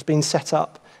that has been set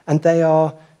up, and they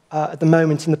are at the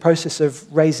moment in the process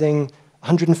of raising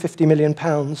 £150 million,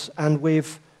 and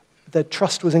the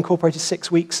trust was incorporated 6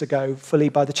 weeks ago fully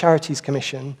by the Charities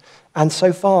Commission, and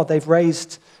so far they've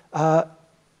raised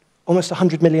almost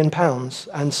 £100 million,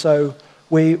 and so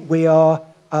we are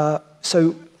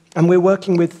and we're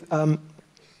working with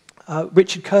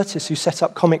Richard Curtis, who set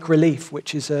up Comic Relief,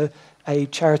 which is a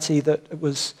charity that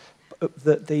was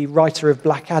that the writer of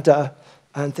Blackadder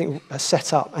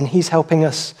set up, and he's helping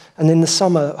us. And in the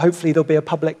summer, hopefully there'll be a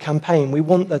public campaign. We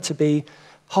want there to be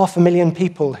 500,000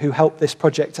 people who help this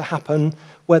project to happen,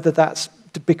 whether that's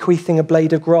bequeathing a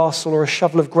blade of grass or a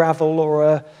shovel of gravel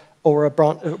or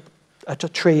a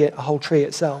tree, a whole tree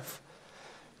itself.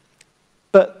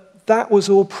 But that was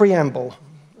all preamble.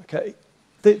 Okay,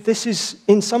 this is,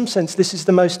 in some sense, this is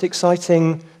the most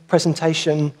exciting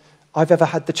presentation I've ever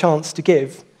had the chance to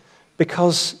give,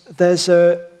 because there's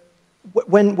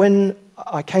when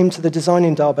I came to the design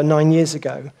Indaba 9 years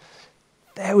ago,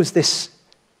 there was this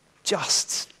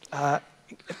just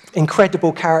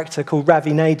incredible character called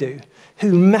Ravi Naidu,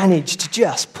 who managed to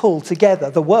just pull together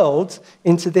the world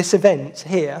into this event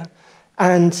here.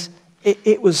 And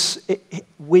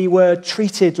we were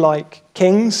treated like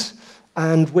kings,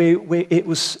 and it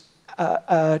was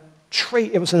a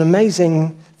treat. It was an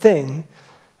amazing thing.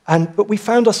 But we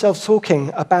found ourselves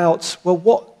talking about,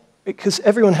 well, because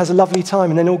everyone has a lovely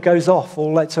time and then all goes off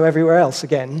all to everywhere else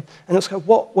again. And it's like,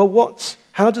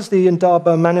 how does the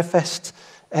Indaba manifest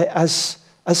as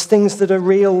things that are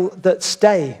real, that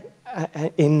stay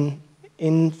in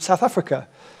South Africa?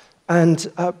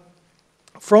 And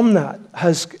from that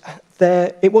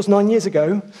it was 9 years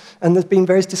ago, and there's been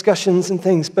various discussions and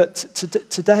things, but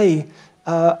today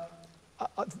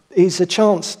is a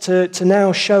chance to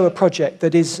now show a project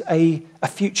that is a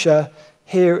future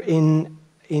here in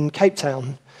Cape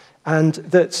Town, and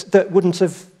that wouldn't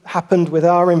have happened with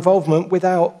our involvement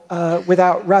without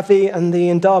Ravi and the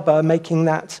Indaba making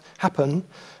that happen.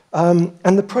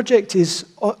 And the project is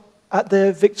at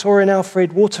the Victoria and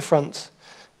Alfred waterfront,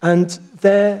 and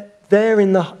there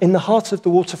in the heart of the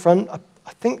waterfront, I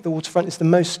think the waterfront is the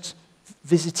most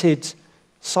visited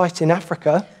site in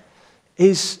Africa,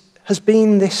 has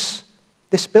been this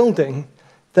building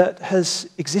that has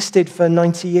existed for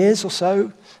 90 years or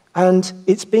so, and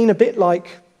it's been a bit like,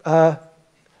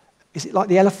 is it like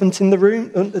the elephant in the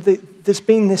room? There's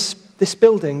been this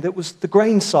building that was the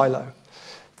grain silo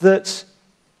that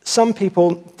some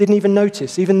people didn't even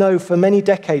notice, even though for many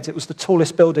decades it was the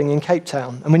tallest building in Cape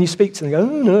Town. And when you speak to them, they go,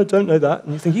 oh, no, I don't know that.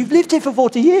 And you think, you've lived here for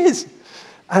 40 years.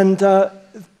 And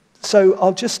so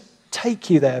I'll just take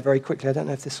you there very quickly. I don't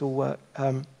know if this will work.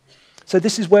 So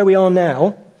this is where we are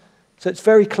now. So it's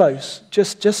very close.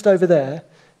 Just over there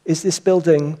is this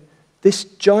building, this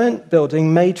giant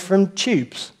building made from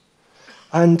tubes.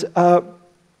 And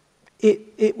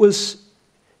it was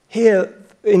here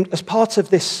as part of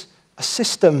this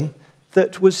system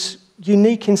that was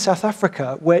unique in South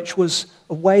Africa, which was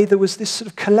a way there was this sort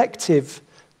of collective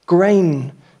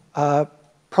grain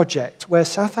project where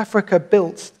South Africa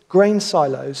built grain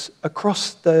silos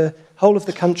across the whole of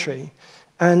the country,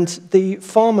 and the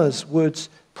farmers would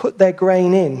put their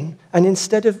grain in, and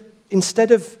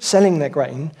instead of selling their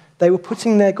grain, they were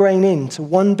putting their grain into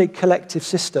one big collective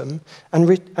system, and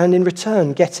in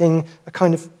return getting a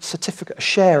kind of certificate, a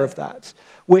share of that,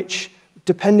 which,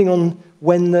 depending on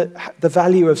when the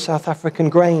value of South African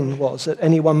grain was at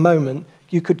any one moment,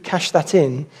 you could cash that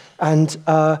in, and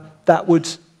that would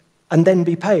and then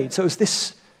be paid. So it was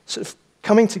this sort of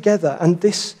coming together, and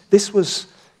this was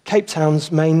Cape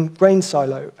Town's main grain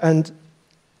silo, and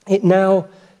it now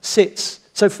sits.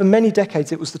 So for many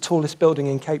decades, it was the tallest building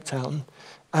in Cape Town,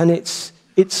 and it's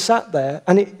sat there,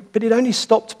 but it only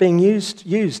stopped being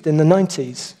used in the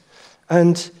 90s,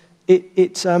 and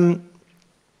its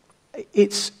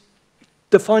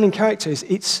defining character is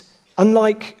it's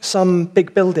unlike some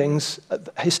big buildings,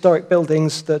 historic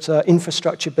buildings that are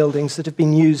infrastructure buildings that have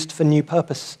been used for new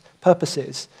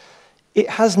purposes. It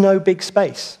has no big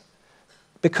space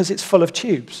because it's full of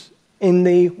tubes. In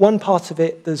the one part of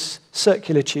it, there's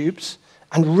circular tubes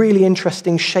and really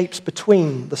interesting shapes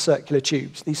between the circular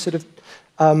tubes, these sort of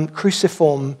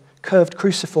curved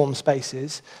cruciform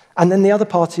spaces. And then the other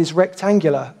part is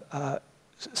rectangular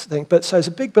thing. But so it's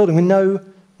a big building with no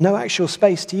actual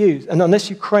space to use. And unless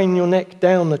you crane your neck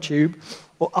down the tube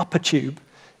or up a tube,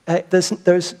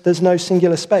 there's no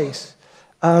singular space.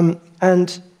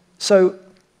 And so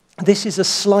this is a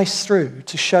slice through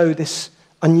to show this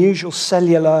unusual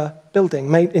cellular building,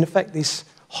 made in effect these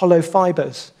hollow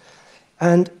fibers.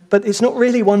 But it's not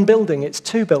really one building, it's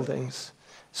two buildings.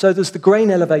 So there's the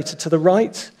grain elevator to the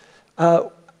right,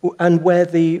 and where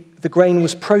the grain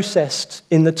was processed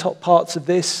in the top parts of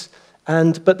this,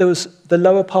 but there was the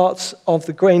lower parts of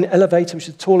the grain elevator, which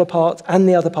is the taller part, and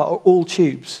the other part are all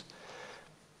tubes.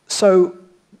 So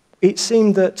it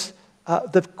seemed that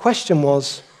the question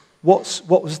was, what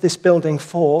was this building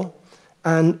for,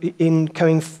 and in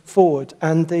going forward?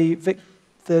 And the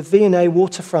V&A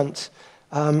waterfront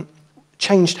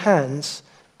changed hands,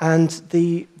 and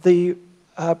the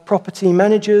property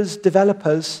managers,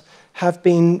 developers, have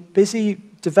been busy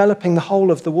developing the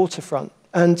whole of the waterfront,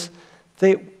 and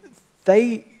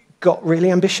they got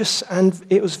really ambitious, and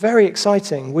it was very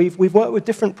exciting. We've worked with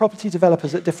different property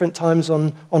developers at different times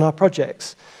on our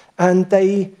projects, and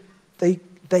they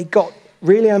got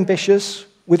really ambitious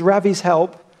with Ravi's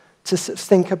help to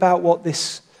think about what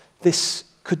this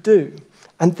could do.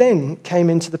 And then came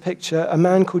into the picture a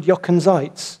man called Jochen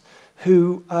Zeitz,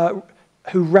 who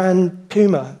ran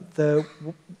Puma, the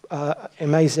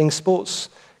amazing sports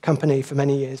company, for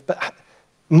many years, but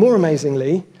more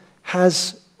amazingly,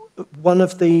 has one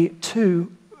of the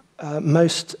two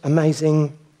most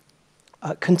amazing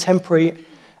contemporary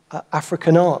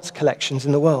African art collections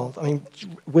in the world. I mean,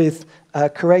 with a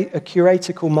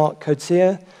curator called Mark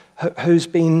Coetzee, who's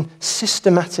been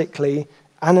systematically,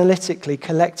 analytically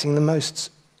collecting the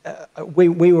most. We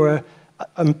were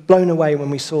blown away when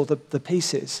we saw the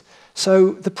pieces.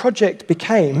 So the project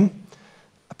became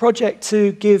a project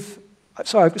to give.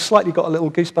 Sorry, I've slightly got a little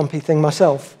goosebumpy thing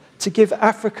myself. To give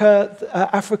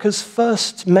Africa's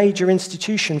first major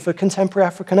institution for contemporary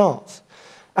African art.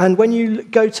 And when you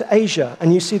go to Asia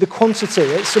and you see the quantity,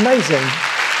 it's amazing.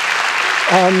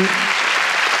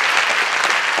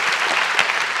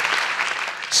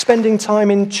 Spending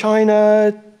time in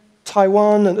China,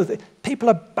 Taiwan, and people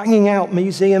are banging out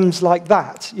museums like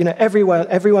that. You know, everywhere.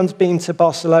 Everyone's been to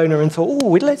Barcelona and thought,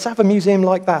 oh, let's have a museum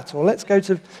like that, or let's go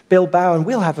to Bilbao and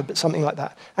we'll have something like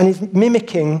that. And it's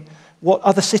mimicking what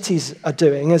other cities are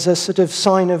doing as a sort of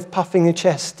sign of puffing the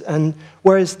chest. And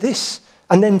whereas this,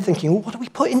 and then thinking, well, what do we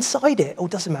put inside it? Oh,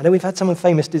 it doesn't matter, we've had someone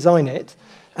famous design it.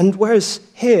 And whereas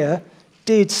here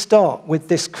did start with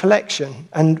this collection,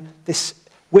 and this,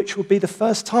 which would be the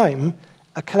first time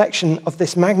a collection of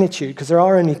this magnitude, because there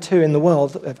are only two in the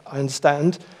world, I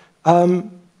understand,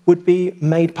 would be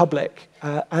made public.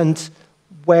 And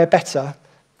where better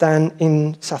than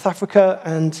in South Africa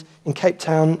and in Cape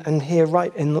Town and here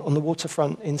right on the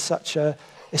waterfront in such an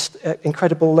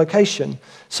incredible location.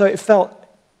 So it felt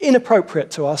inappropriate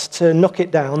to us to knock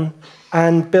it down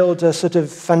and build a sort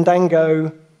of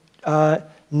fandango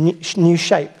new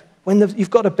shape when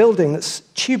you've got a building that's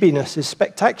tubiness is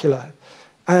spectacular.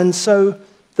 And so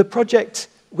the project,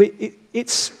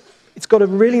 it's it's got a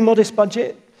really modest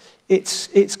budget. It's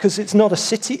because it's not a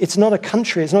city, it's not a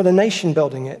country, it's not a nation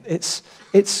building it.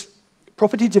 It's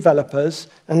property developers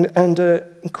and an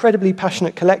incredibly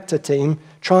passionate collector team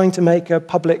trying to make a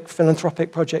public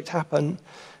philanthropic project happen.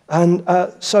 And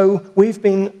so we've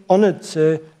been honored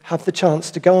to have the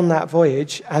chance to go on that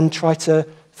voyage and try to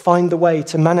find the way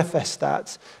to manifest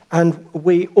that. And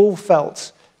we all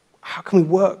felt, how can we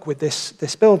work with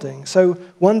this building? So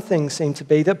one thing seemed to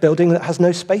be that building that has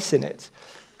no space in it.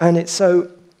 And so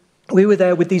we were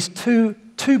there with these two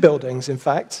buildings, in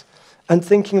fact, and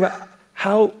thinking about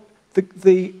how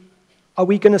are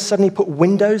we going to suddenly put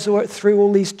windows through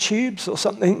all these tubes or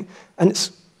something?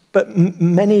 But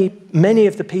many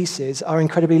of the pieces are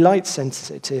incredibly light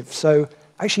sensitive. So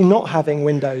actually not having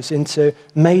windows into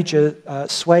major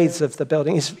swathes of the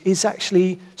building is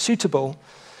actually suitable.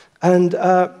 And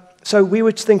so we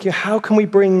were thinking, how can we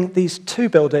bring these two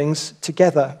buildings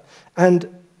together? And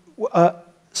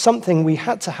something we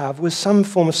had to have was some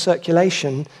form of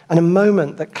circulation and a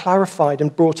moment that clarified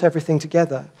and brought everything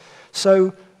together.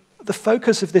 So the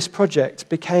focus of this project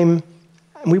became,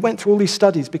 and we went through all these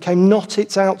studies, became not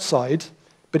its outside,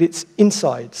 but its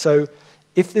inside. So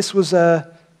if this was a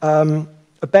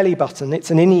belly button,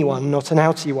 it's an innie one, not an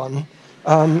outie one.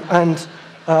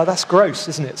 That's gross,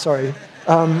 isn't it? Sorry.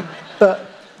 But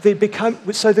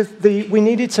we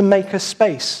needed to make a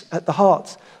space at the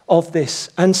heart of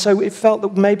this. And so it felt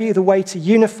that maybe the way to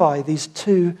unify these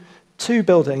two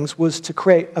buildings was to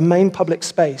create a main public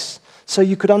space so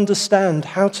you could understand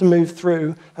how to move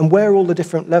through and where all the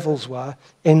different levels were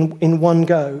in one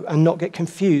go and not get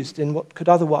confused in what could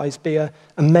otherwise be a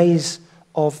maze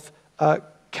of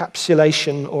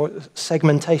capsulation or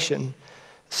segmentation.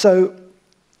 So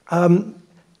that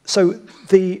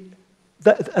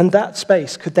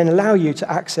space could then allow you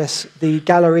to access the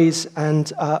galleries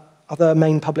and other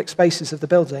main public spaces of the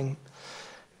building.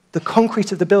 The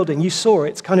concrete of the building, you saw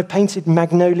it's kind of painted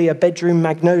magnolia, bedroom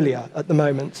magnolia at the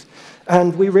moment.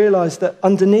 And we realized that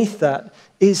underneath that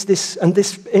is this, and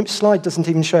this slide doesn't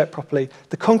even show it properly,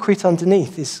 the concrete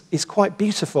underneath is quite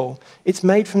beautiful. It's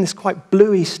made from this quite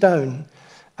bluey stone,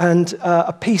 and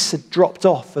a piece had dropped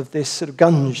off of this sort of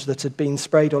gunge that had been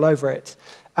sprayed all over it.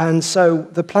 And so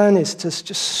the plan is to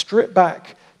just strip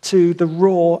back to the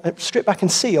raw, strip back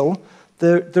and seal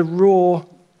the raw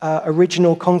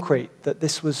original concrete that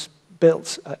this was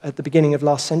built at the beginning of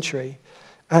last century.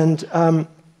 And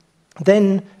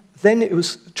then it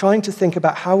was trying to think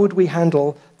about how would we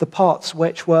handle the parts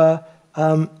which were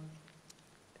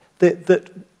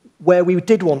where we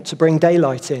did want to bring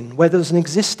daylight in, where there was an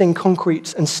existing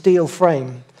concrete and steel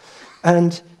frame.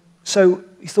 And so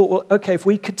we thought, well, okay, if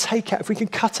we could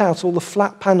cut out all the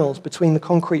flat panels between the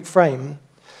concrete frame,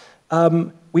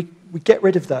 we get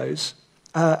rid of those.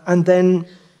 And then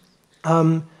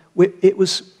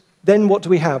then what do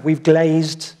we have? We've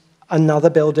glazed another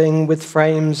building with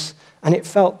frames, and it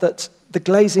felt that the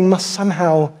glazing must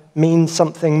somehow mean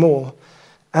something more.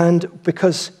 And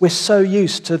because we're so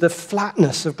used to the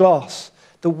flatness of glass,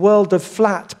 the world of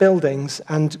flat buildings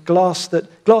and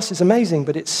glass is amazing,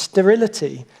 but its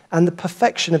sterility and the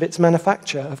perfection of its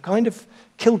manufacture have kind of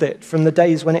killed it from the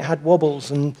days when it had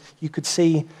wobbles and you could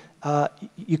see,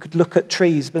 you could look at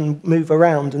trees and move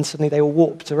around and suddenly they were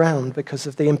warped around because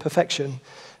of the imperfection.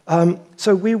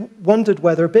 So we wondered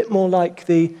whether a bit more like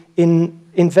in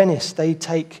Venice, they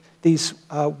take these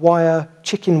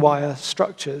chicken wire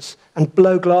structures and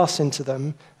blow glass into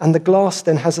them, and the glass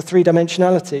then has a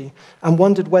three-dimensionality, and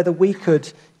wondered whether we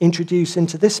could introduce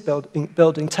into this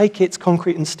building, take its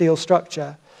concrete and steel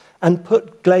structure and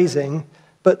put glazing,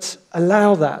 but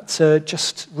allow that to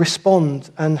just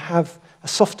respond and have a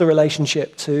softer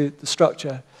relationship to the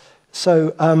structure.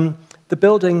 So the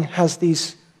building has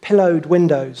these pillowed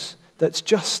windows that's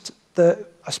just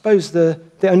I suppose the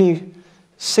only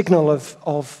signal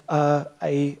of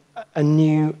a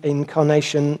new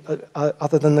incarnation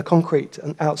other than the concrete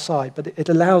and outside, but it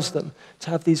allows them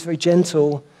to have these very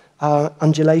gentle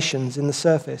undulations in the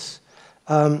surface.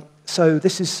 So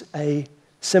this is a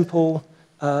simple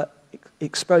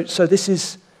so this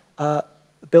is a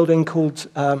building called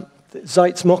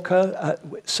Zeitz Mocca.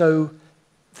 So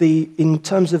in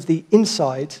terms of the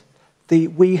inside,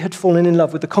 we had fallen in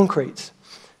love with the concrete,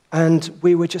 and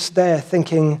we were just there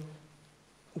thinking,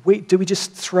 do we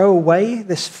just throw away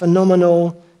this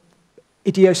phenomenal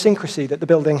idiosyncrasy that the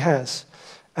building has?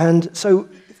 And so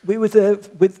we were there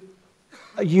with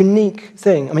a unique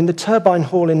thing. I mean, the turbine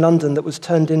hall in London that was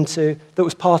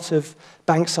part of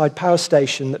Bankside Power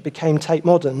Station that became Tate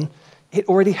Modern, it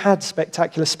already had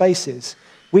spectacular spaces.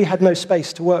 We had no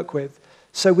space to work with.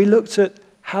 So we looked at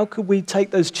how could we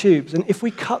take those tubes, and if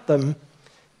we cut them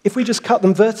if we just cut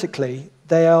them vertically,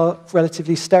 they are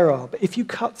relatively sterile. But if you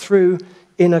cut through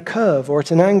in a curve or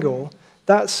at an angle,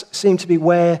 that seemed to be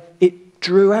where it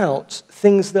drew out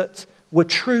things that were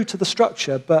true to the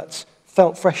structure but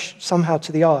felt fresh somehow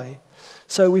to the eye.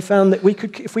 So we found that we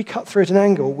could, if we cut through at an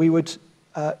angle, we would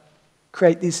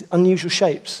create these unusual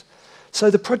shapes. So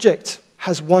the project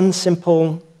has one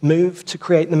simple move to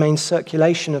create the main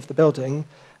circulation of the building,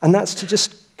 and that's to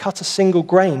just cut a single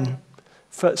grain.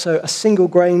 So a single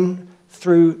grain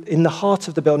through in the heart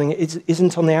of the building. It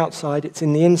isn't on the outside, it's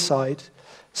in the inside,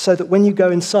 so that when you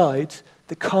go inside,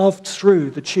 the carved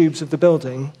through the tubes of the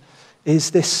building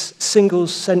is this single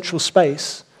central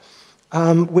space,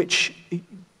 which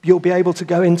you'll be able to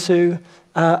go into,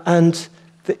 and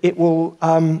it will,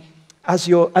 as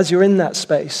you're in that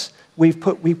space, we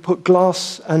put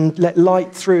glass and let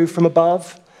light through from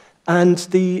above, and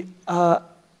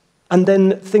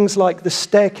then things like the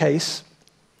staircase.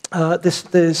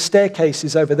 The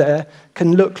staircases over there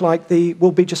can look like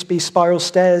just be spiral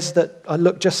stairs that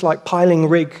look just like piling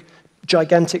rig,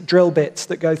 gigantic drill bits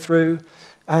that go through,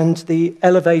 and the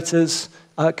elevators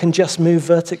can just move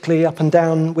vertically up and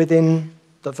down within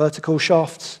the vertical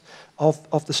shafts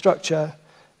of the structure.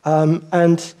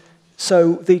 And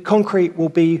so the concrete will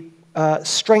be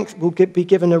be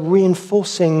given a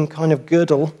reinforcing kind of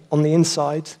girdle on the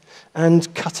inside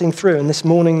and cutting through. And this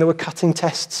morning there were cutting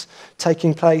tests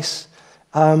taking place,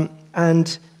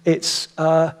 and it's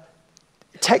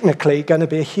technically going to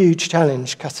be a huge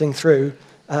challenge cutting through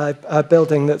a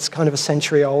building that's kind of a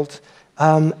century old.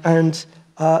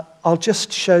 I'll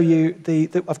just show you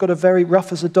I've got a very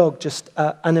rough as a dog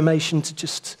animation to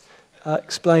just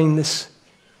explain this.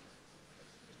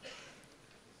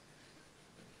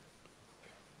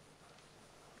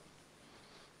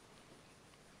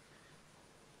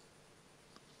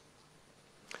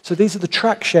 So these are the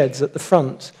track sheds at the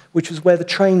front, which was where the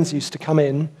trains used to come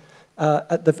in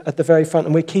at the very front.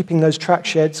 And we're keeping ththose track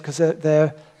sheds because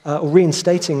they're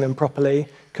reinstating them properly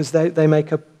because they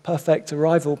make a perfect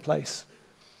arrival place.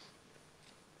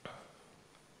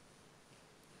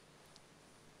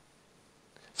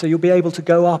 So you'll be able to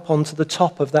go up onto the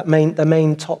top of the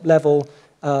main top level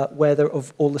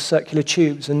of all the circular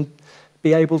tubes and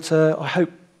be able to, I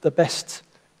hope, the best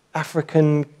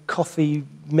African coffee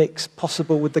mix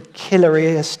possible with the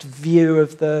killeriest view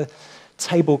of the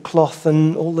tablecloth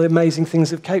and all the amazing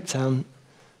things of Cape Town.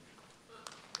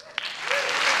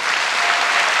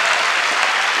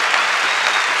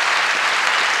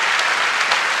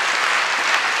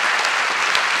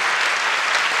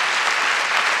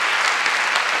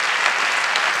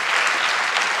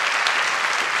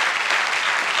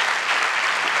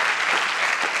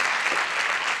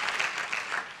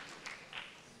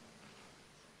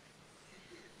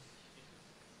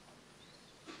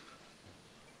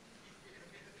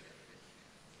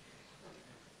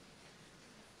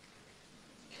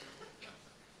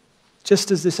 Just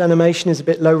as this animation is a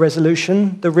bit low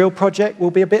resolution, the real project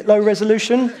will be a bit low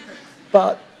resolution,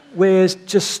 but we're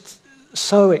just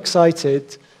so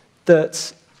excited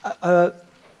that, I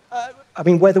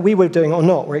mean, whether we were doing it or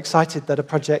not, we're excited that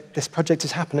this project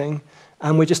is happening,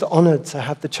 and we're just honored to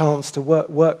have the chance to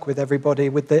work with everybody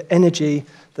with the energy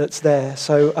that's there.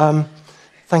 So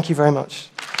thank you very much.